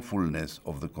wrongfulness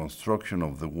of the construction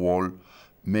of the wall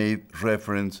made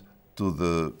reference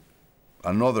to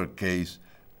another case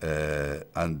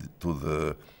and to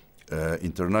the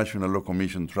International Law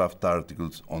Commission draft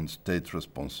articles on state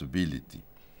responsibility.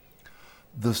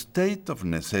 The state of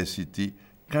necessity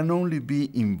can only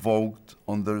be invoked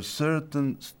under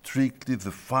certain strictly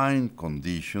defined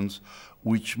conditions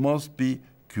which must be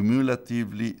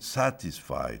cumulatively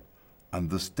satisfied, and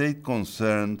the state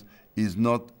concerned is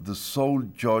not the sole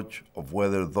judge of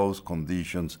whether those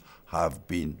conditions have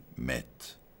been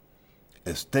met.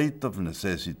 A state of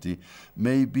necessity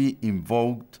may be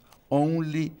invoked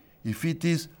only if it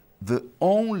is the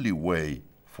only way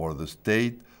for the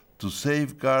state to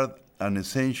safeguard an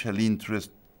essential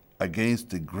interest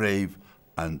against a grave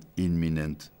and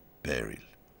imminent peril.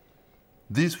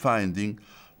 This finding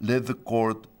led the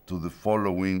court to the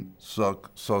following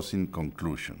succinct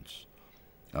conclusions,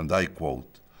 and I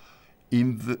quote,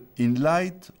 In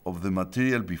light of the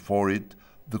material before it,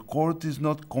 the court is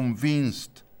not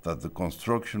convinced that the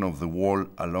construction of the wall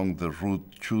along the route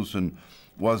chosen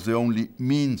was the only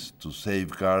means to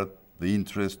safeguard the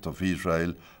interest of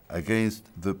Israel against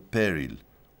the peril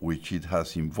which it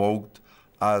has invoked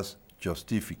as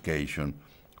justification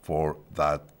for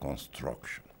that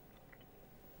construction.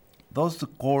 Thus, the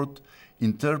court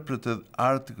interpreted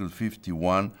Article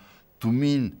 51 to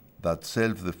mean that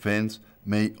self-defense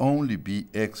may only be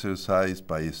exercised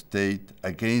by a state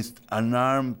against an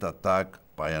armed attack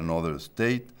by another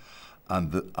state,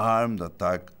 and the armed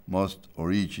attack must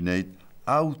originate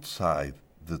outside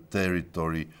the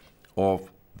territory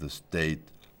of the state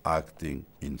acting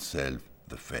in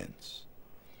self-defense.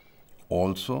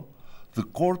 Also, the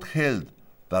court held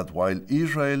that while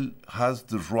Israel has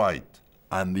the right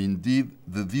and indeed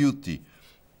the duty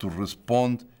to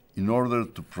respond in order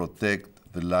to protect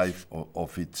the life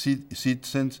of its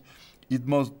citizens, it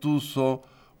must do so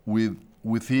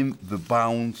within the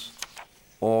bounds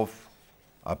of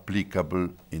applicable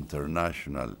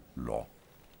international law.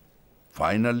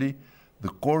 Finally, the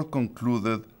court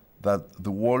concluded that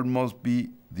the wall must be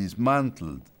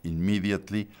dismantled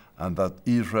immediately and that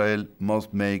Israel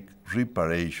must make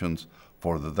reparations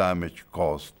for the damage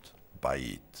caused by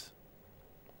it.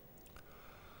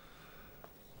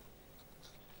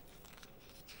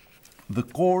 The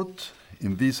court,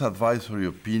 in this advisory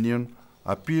opinion,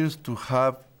 appears to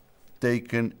have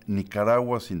taken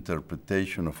Nicaragua's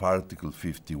interpretation of Article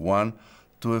 51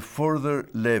 to a further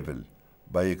level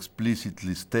by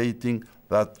explicitly stating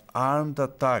that armed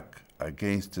attack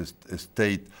against a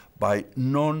state by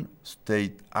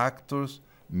non-state actors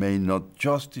may not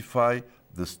justify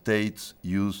the state's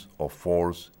use of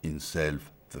force in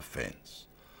self-defense.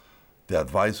 The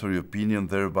advisory opinion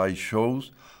thereby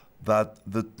shows that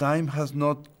the time has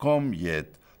not come yet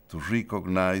to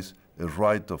recognize a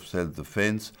right of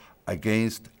self-defense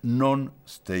against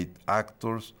non-state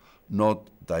actors not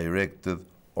directed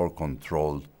or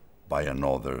controlled by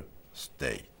another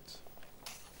state.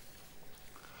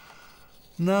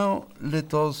 Now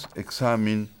let us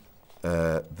examine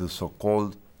the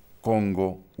so-called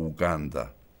Congo-Uganda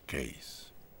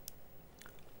case.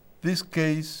 This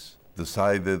case,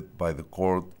 decided by the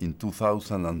court in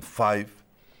 2005,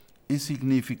 is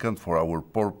significant for our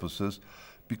purposes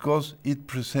because it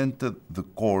presented the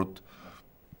court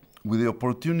with the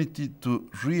opportunity to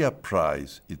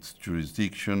reapprise its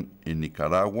jurisdiction in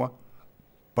Nicaragua,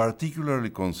 particularly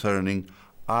concerning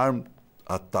armed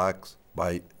attacks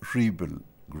by rebel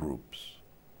groups.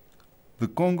 The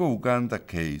Congo-Uganda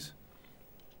case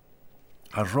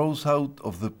arose out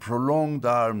of the prolonged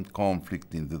armed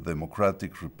conflict in the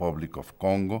Democratic Republic of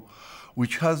Congo,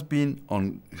 which had been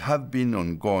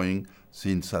ongoing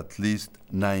since at least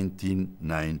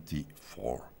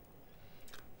 1994.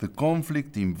 The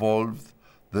conflict involved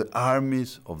the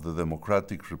armies of the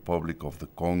Democratic Republic of the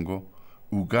Congo,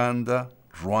 Uganda,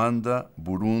 Rwanda,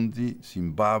 Burundi,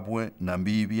 Zimbabwe,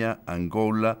 Namibia,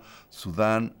 Angola,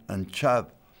 Sudan, and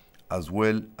Chad, as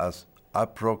well as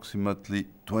approximately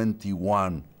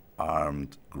 21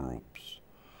 armed groups.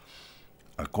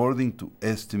 According to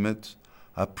estimates,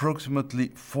 approximately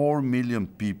 4 million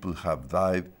people have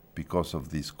died because of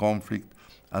this conflict,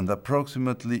 and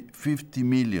approximately 50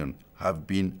 million have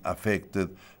been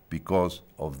affected because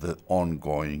of the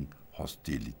ongoing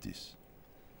hostilities.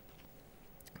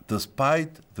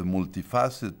 Despite the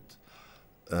multifaceted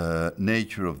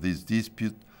nature of this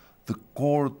dispute, the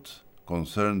court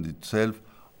concerned itself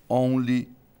only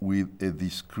with a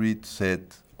discrete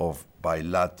set of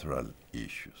bilateral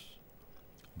issues.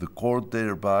 The court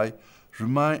thereby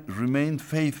remained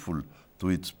faithful to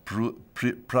its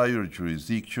prior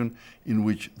jurisdiction, in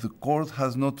which the court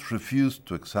has not refused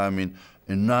to examine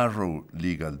a narrow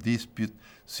legal dispute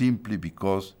simply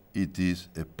because it is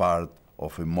a part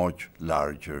of a much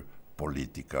larger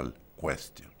political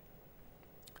question.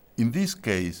 In this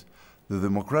case, the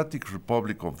Democratic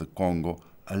Republic of the Congo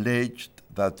alleged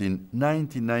that in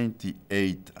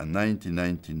 1998 and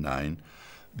 1999,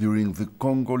 during the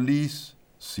Congolese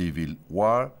Civil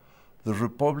War, the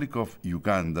Republic of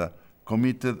Uganda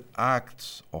committed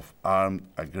acts of armed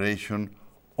aggression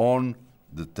on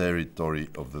the territory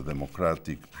of the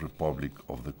Democratic Republic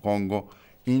of the Congo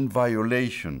in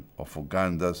violation of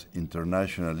Uganda's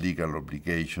international legal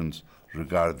obligations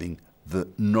regarding the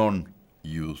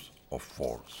non-use of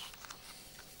force.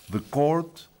 The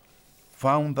court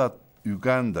found that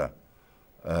Uganda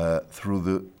through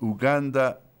the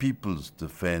Uganda People's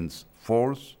Defense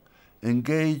Force,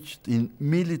 engaged in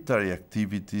military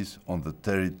activities on the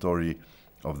territory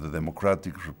of the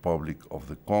Democratic Republic of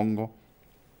the Congo,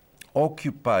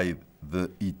 occupied the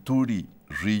Ituri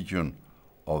region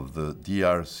of the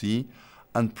DRC,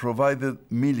 and provided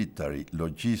military,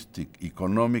 logistic,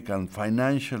 economic, and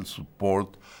financial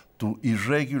support to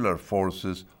irregular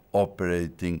forces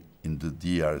operating in the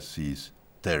DRC's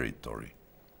territory.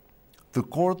 The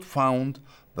court found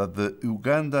that the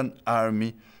Ugandan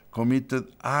army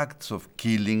committed acts of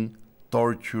killing,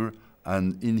 torture,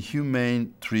 and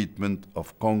inhumane treatment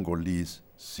of Congolese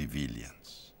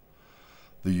civilians.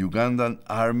 The Ugandan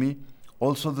army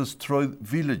also destroyed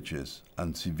villages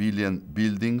and civilian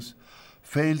buildings,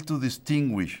 failed to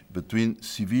distinguish between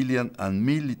civilian and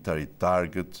military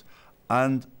targets,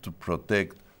 and to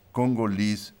protect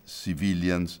Congolese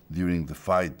civilians during the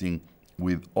fighting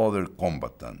with other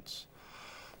combatants.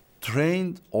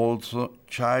 Trained also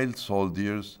child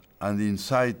soldiers and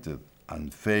incited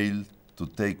and failed to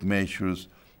take measures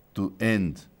to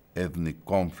end ethnic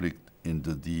conflict in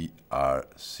the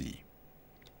DRC.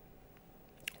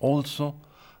 Also,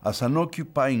 as an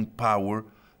occupying power,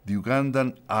 the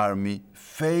Ugandan army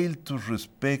failed to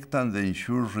respect and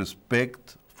ensure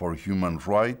respect for human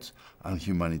rights and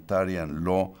humanitarian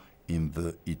law in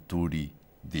the Ituri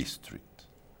district.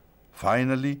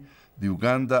 Finally, the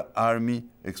Uganda army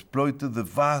exploited the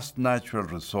vast natural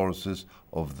resources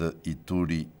of the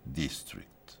Ituri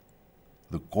district.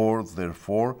 The court,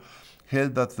 therefore,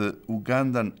 held that the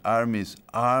Ugandan army's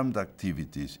armed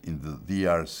activities in the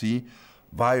DRC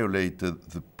violated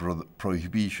the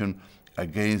prohibition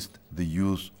against the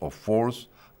use of force,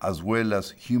 as well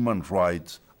as human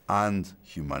rights and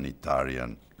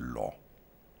humanitarian law.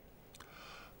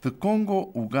 The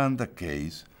Congo-Uganda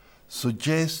case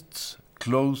suggests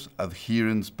close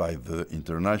adherence by the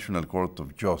International Court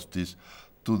of Justice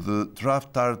to the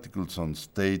draft articles on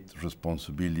state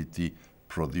responsibility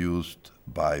produced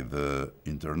by the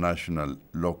International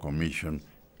Law Commission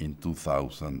in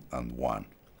 2001.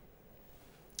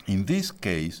 In this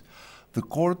case, the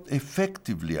court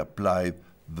effectively applied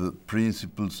the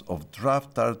principles of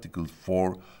draft Article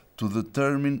 4 to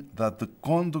determine that the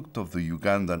conduct of the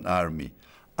Ugandan army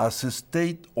as a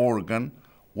state organ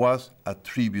was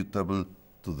attributable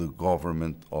to the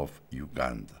government of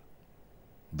Uganda.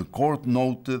 The court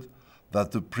noted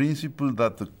that the principle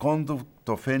that the conduct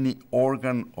of any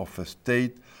organ of a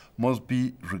state must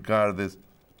be regarded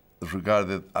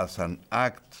as an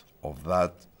act of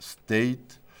that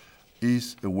state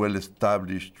is a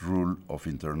well-established rule of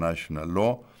international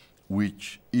law,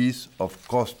 which is of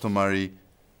customary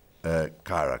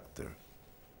character.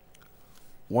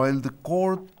 While the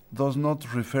court does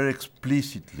not refer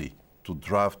explicitly to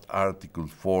draft Article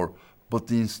 4, but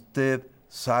instead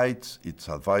cites its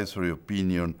advisory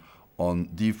opinion on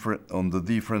the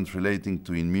difference relating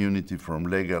to immunity from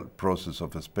legal process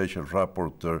of a special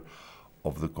rapporteur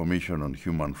of the Commission on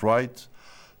Human Rights,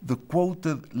 the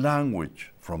quoted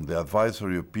language from the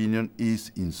advisory opinion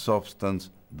is in substance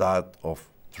that of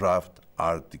draft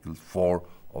Article 4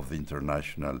 of the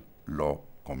International Law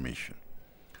Commission.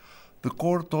 The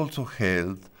court also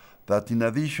held that in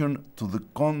addition to the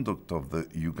conduct of the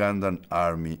Ugandan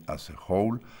army as a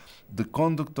whole, the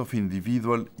conduct of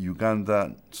individual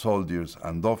Ugandan soldiers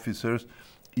and officers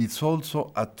is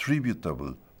also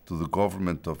attributable to the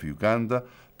government of Uganda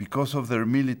because of their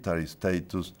military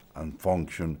status and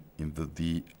function in the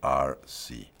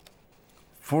DRC.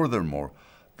 Furthermore,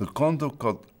 the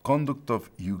conduct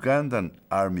of Ugandan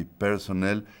army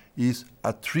personnel is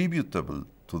attributable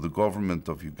to the government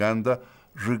of Uganda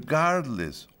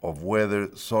regardless of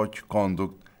whether such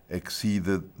conduct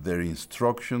exceeded their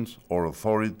instructions or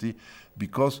authority,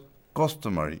 because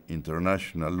customary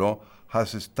international law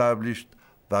has established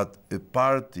that a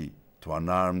party to an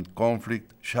armed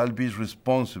conflict shall be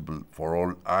responsible for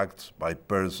all acts by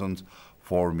persons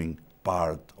forming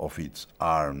part of its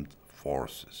armed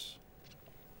forces.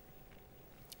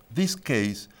 This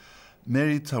case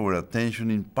merits our attention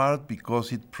in part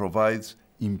because it provides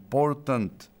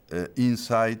important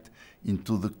insight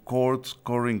into the court's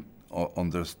current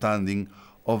understanding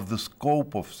of the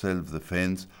scope of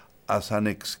self-defense as an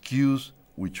excuse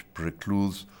which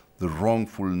precludes the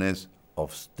wrongfulness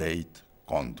of state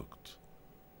conduct.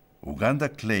 Uganda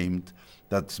claimed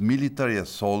that its military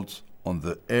assaults on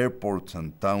the airports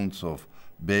and towns of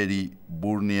Beri,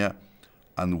 Burnia,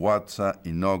 and Watsa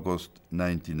in August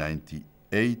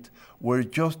 1998 were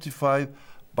justified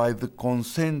by the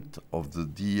consent of the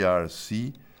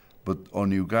DRC, but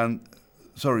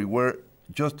were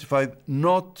justified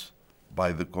not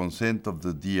by the consent of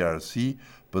the DRC,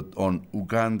 but on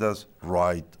Uganda's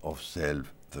right of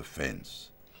self-defense.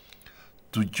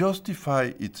 To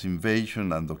justify its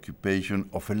invasion and occupation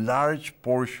of a large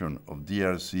portion of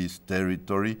DRC's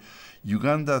territory,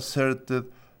 Uganda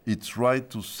asserted its right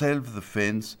to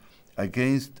self-defense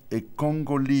against a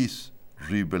Congolese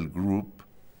rebel group,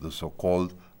 the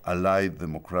so-called Allied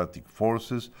Democratic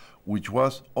Forces, which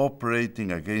was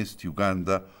operating against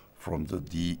Uganda from the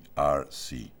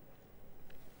DRC.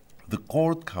 The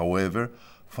court, however,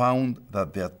 found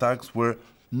that the attacks were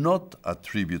not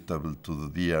attributable to the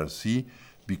DRC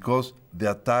because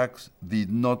the attacks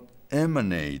did not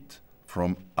emanate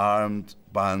from armed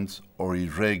bands or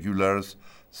irregulars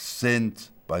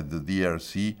sent by the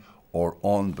DRC or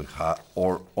on behalf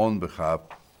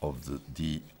of the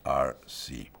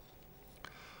DRC.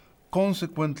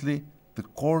 Consequently, the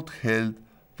court held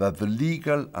that the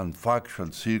legal and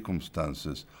factual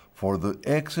circumstances for the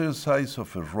exercise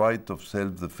of a right of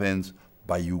self-defense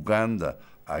by Uganda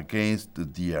against the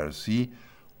DRC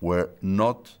were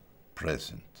not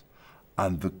present,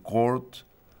 and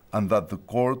that the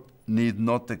court need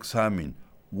not examine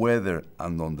whether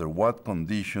and under what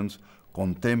conditions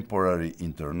contemporary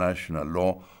international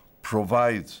law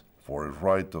provides for a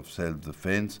right of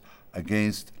self-defense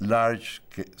against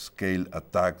large-scale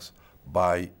attacks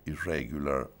by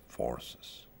irregular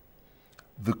forces.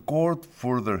 The court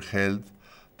further held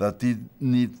that it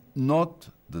need not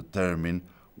determine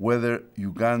whether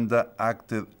Uganda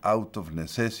acted out of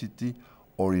necessity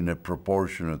or in a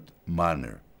proportionate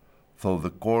manner, though the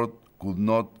court could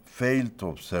not fail to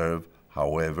observe,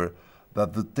 however,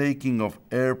 that the taking of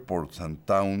airports and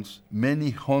towns many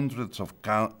hundreds of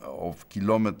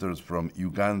kilometers from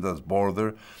Uganda's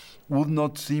border would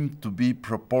not seem to be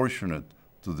proportionate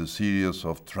to the series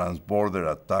of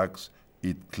transborder attacks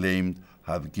it claimed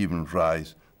had given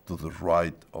rise to the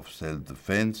right of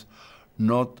self-defense,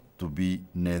 not to be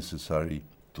necessary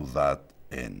to that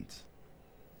end.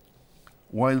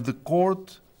 While the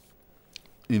court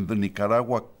in the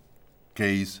Nicaragua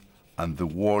case and the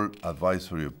Wall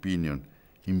advisory opinion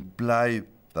implied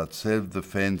that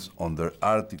self-defense under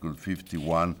Article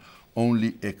 51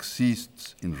 only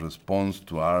exists in response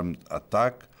to armed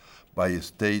attack by a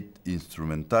state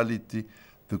instrumentality,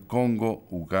 the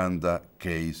Congo-Uganda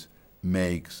case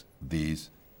makes this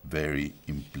very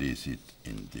implicit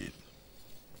indeed.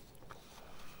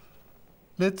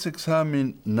 Let's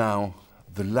examine now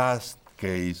the last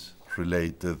case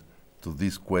related to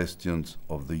these questions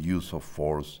of the use of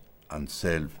force and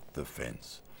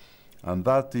self-defense. And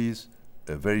that is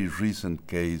a very recent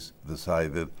case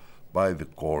decided by the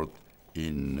court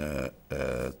in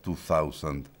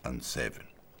 2007.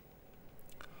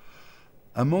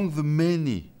 Among the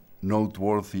many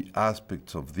noteworthy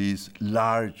aspects of this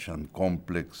large and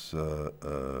complex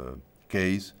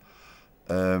case,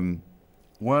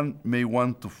 one may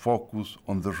want to focus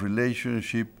on the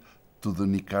relationship to the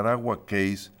Nicaragua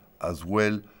case as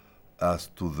well as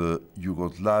to the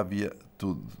Yugoslavia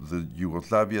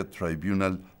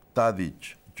Tribunal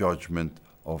Tadic judgment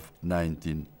of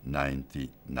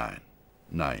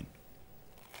 1999.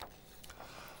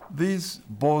 This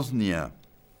Bosnia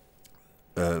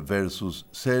versus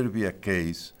Serbia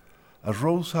case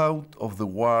arose out of the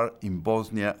war in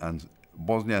Bosnia and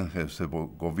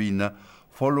Herzegovina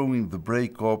following the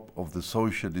breakup of the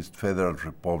Socialist Federal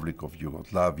Republic of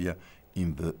Yugoslavia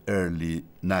in the early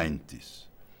 90s.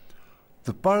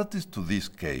 The parties to this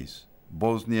case,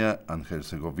 Bosnia and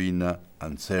Herzegovina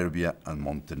and Serbia and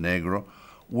Montenegro,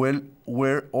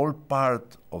 were all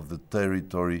part of the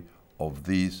territory of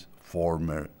this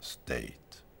former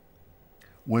state.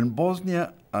 When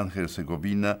Bosnia and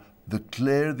Herzegovina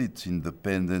declared its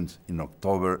independence in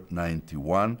October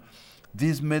 91,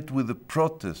 this met with a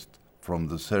protest from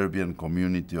the Serbian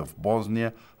community of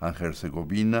Bosnia and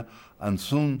Herzegovina, and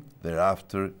soon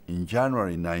thereafter, in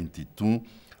January 92,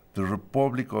 the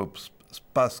Republic of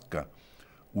Spaska,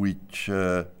 which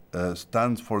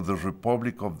stands for the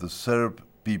Republic of the Serb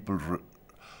people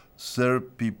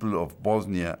of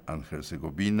Bosnia and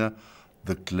Herzegovina,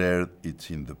 declared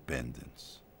its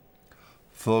independence.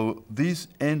 Though this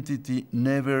entity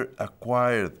never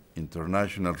acquired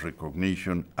international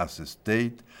recognition as a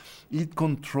state, it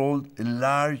controlled a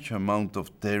large amount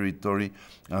of territory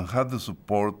and had the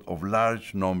support of a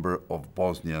large number of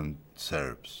Bosnian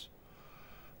Serbs.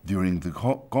 During the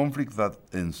conflict that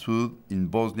ensued in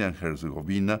Bosnia and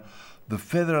Herzegovina, the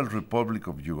Federal Republic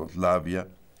of Yugoslavia,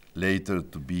 later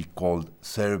to be called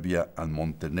Serbia and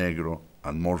Montenegro,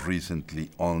 and more recently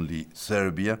only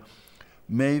Serbia,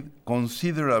 made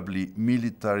considerably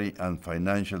military and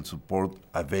financial support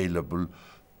available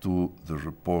to the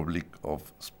Republic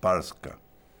of Srpska.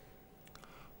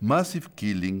 Massive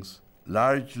killings,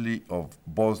 largely of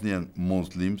Bosnian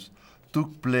Muslims,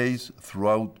 took place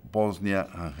throughout Bosnia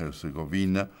and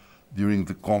Herzegovina during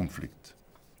the conflict.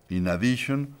 In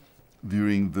addition,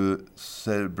 during the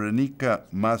Srebrenica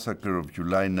massacre of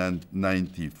July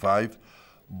 1995,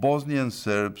 Bosnian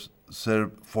Serb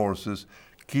forces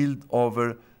killed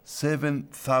over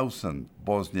 7,000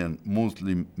 Bosnian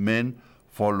Muslim men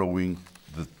following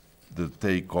the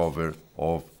takeover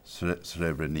of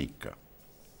Srebrenica.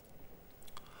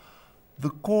 The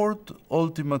court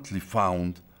ultimately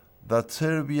found that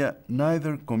Serbia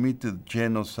neither committed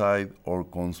genocide or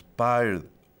conspired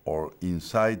or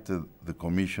incited the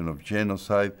commission of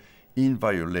genocide in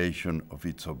violation of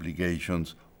its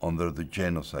obligations under the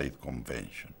Genocide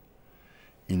Convention.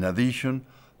 In addition,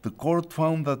 the court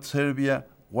found that Serbia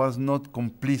was not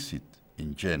complicit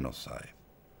in genocide.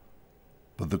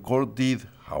 But the court did,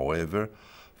 however,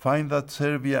 find that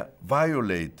Serbia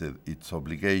violated its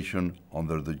obligation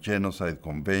under the Genocide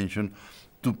Convention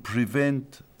to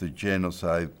prevent the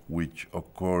genocide which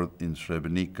occurred in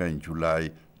Srebrenica in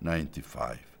July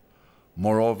 1995.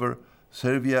 Moreover,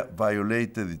 Serbia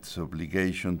violated its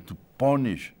obligation to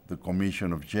punish the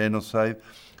commission of genocide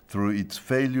through its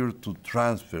failure to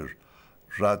transfer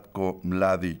Ratko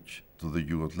Mladic to the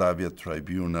Yugoslavia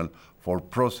Tribunal for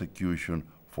prosecution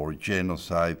for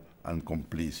genocide and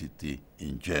complicity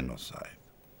in genocide.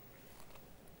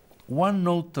 One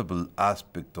notable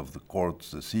aspect of the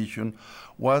court's decision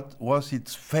was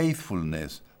its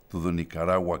faithfulness to the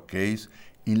Nicaragua case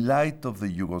in light of the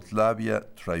Yugoslavia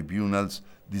Tribunal's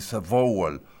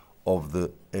disavowal of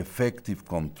the effective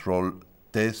control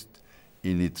test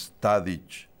in its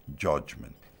Tadic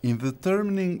judgment. In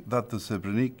determining that the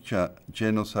Srebrenica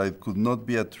genocide could not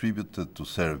be attributed to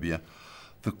Serbia,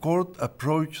 the court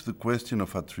approached the question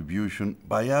of attribution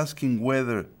by asking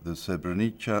whether the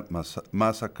Srebrenica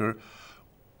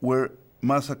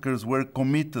massacres were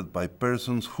committed by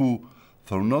persons who,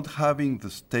 though not having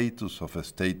the status of a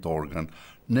state organ,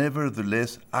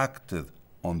 nevertheless acted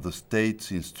on the state's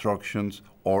instructions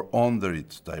or under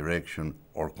its direction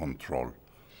or control.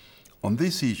 On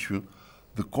this issue,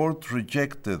 the court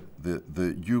rejected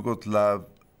the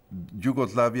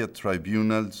Yugoslavia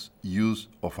Tribunal's use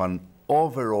of an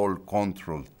overall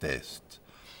control test.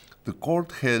 The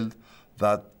court held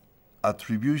that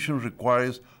attribution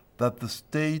requires that the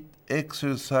state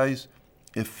exercise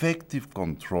effective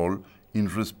control in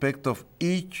respect of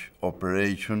each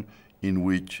operation in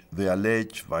which the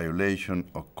alleged violation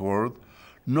occurred,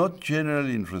 not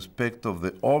generally in respect of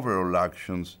the overall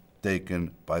actions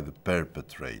taken by the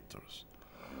perpetrators.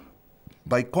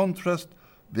 By contrast,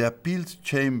 the appeals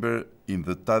chamber in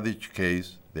the Tadic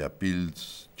case, the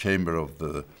appeals chamber of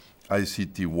the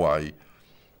ICTY,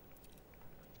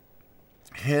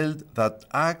 held that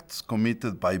acts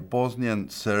committed by Bosnian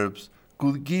Serbs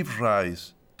could give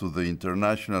rise to the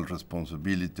international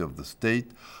responsibility of the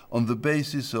state on the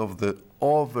basis of the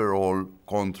overall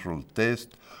control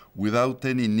test without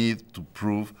any need to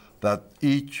prove that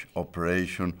each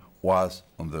operation was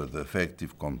under the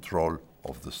effective control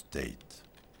of the state.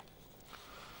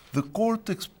 The court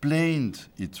explained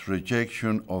its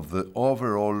rejection of the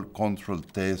overall control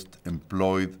test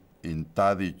employed in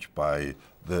Tadic by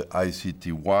the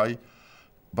ICTY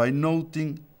by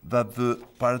noting that the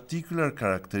particular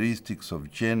characteristics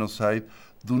of genocide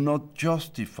do not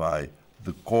justify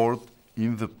the court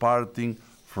in departing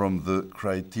from the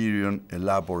criterion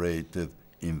elaborated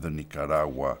in the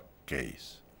Nicaragua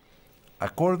case.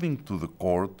 According to the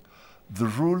court, the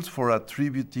rules for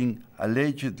attributing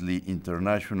allegedly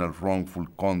international wrongful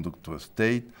conduct to a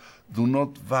state do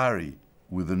not vary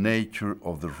with the nature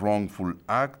of the wrongful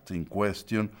act in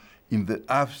question in the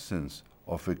absence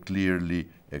of a clearly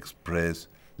expressed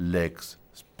lex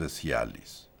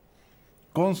specialis.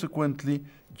 Consequently,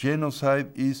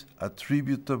 genocide is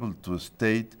attributable to a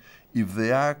state if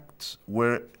the acts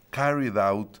were carried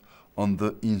out on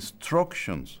the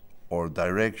instructions or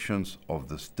directions of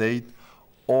the state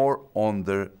or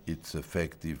under its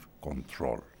effective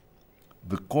control.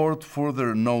 The court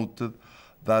further noted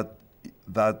that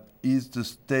is the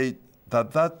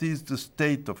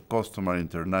state of customary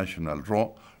international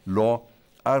law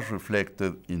as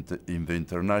reflected in the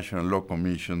International Law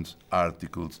Commission's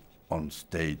articles on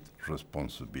state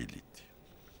responsibility.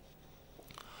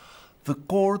 The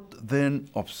court then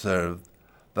observed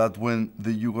that when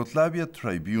the Yugoslavia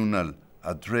Tribunal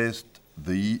addressed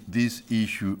this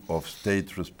issue of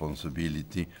state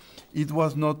responsibility, it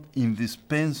was not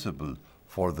indispensable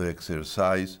for the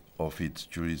exercise of its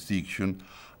jurisdiction,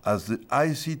 as the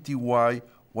ICTY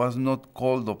was not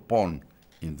called upon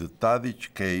in the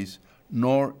Tadic case,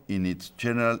 nor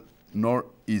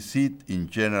is it in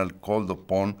general called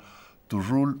upon to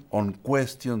rule on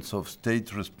questions of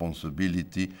state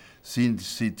responsibility,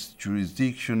 since its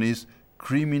jurisdiction is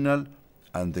criminal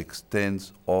and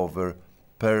extends over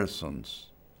persons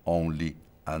only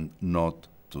and not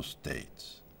to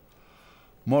states.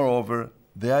 Moreover,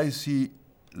 the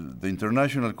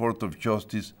International Court of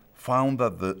Justice found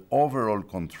that the overall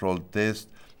control test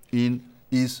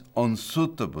is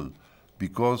unsuitable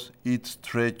because it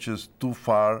stretches too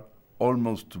far,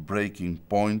 almost to breaking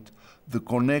point, the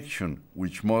connection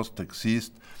which must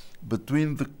exist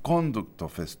between the conduct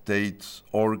of a state's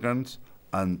organs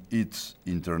and its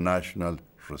international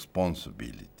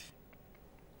responsibility.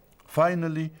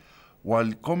 Finally,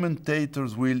 while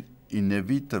commentators will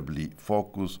inevitably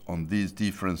focus on these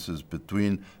differences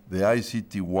between the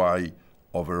ICTY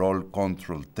overall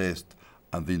control test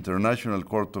and the International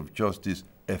Court of Justice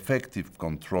effective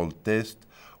control test,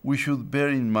 we should bear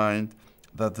in mind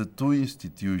that the two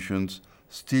institutions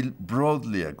still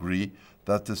broadly agree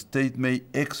that the state may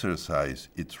exercise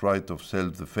its right of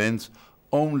self-defense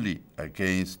only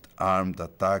against armed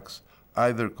attacks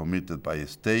either committed by a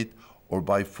state or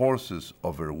by forces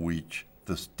over which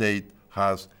the state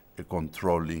has a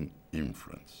controlling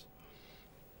influence.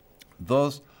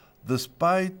 Thus,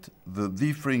 despite the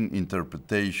differing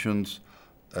interpretations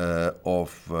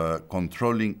of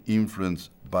controlling influence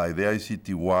by the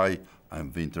ICTY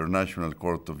and the International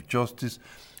Court of Justice,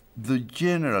 the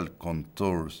general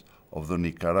contours of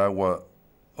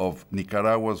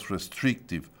Nicaragua's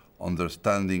restrictive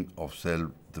understanding of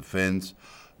self-defense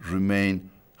remain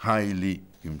highly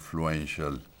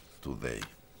influential today.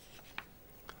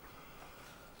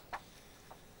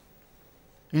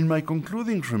 In my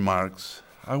concluding remarks,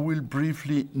 I will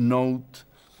briefly note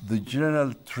the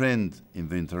general trend in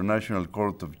the International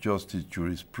Court of Justice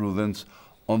jurisprudence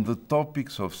on the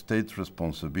topics of state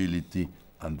responsibility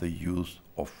and the use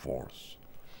of force.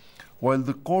 While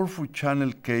the Corfu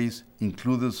Channel case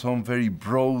included some very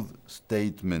broad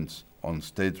statements on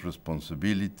state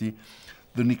responsibility,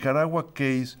 the Nicaragua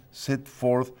case set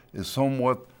forth a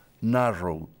somewhat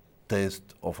narrow test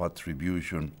of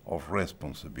attribution of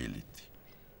responsibility.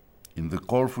 In the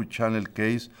Corfu Channel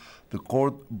case, the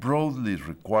court broadly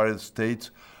required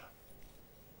states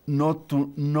not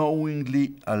to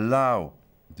knowingly allow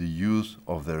the use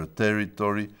of their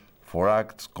territory for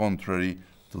acts contrary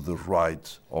to the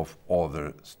rights of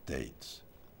other states.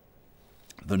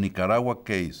 The Nicaragua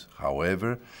case,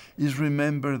 however, is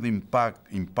remembered in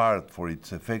part for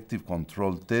its effective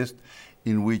control test,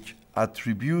 in which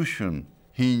attribution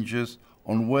hinges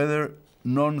on whether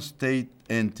non-state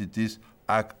entities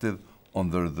acted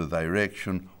under the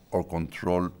direction or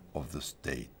control of the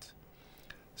state.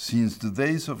 Since the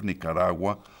days of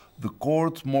Nicaragua, the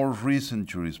court's more recent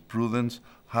jurisprudence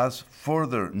has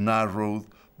further narrowed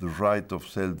the right of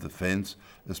self-defense,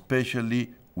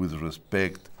 especially with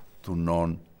respect to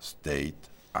non-state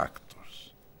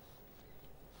actors.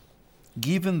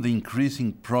 Given the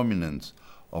increasing prominence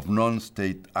of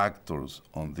non-state actors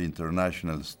on the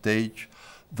international stage,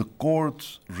 the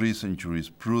court's recent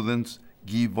jurisprudence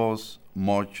gives us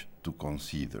much to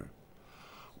consider.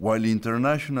 While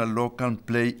international law can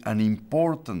play an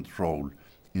important role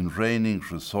in reining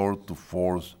resort to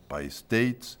force by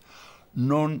states,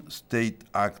 non-state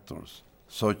actors,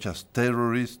 such as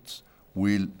terrorists,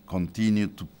 will continue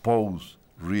to pose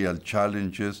real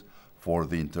challenges for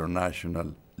the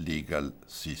international legal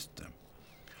system.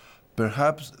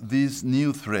 Perhaps these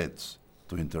new threats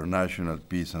to international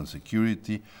peace and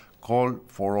security call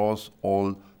for us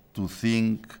all to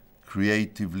think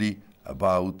creatively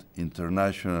about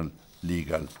international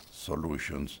legal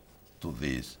solutions to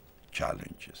these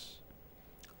challenges.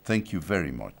 Thank you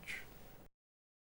very much.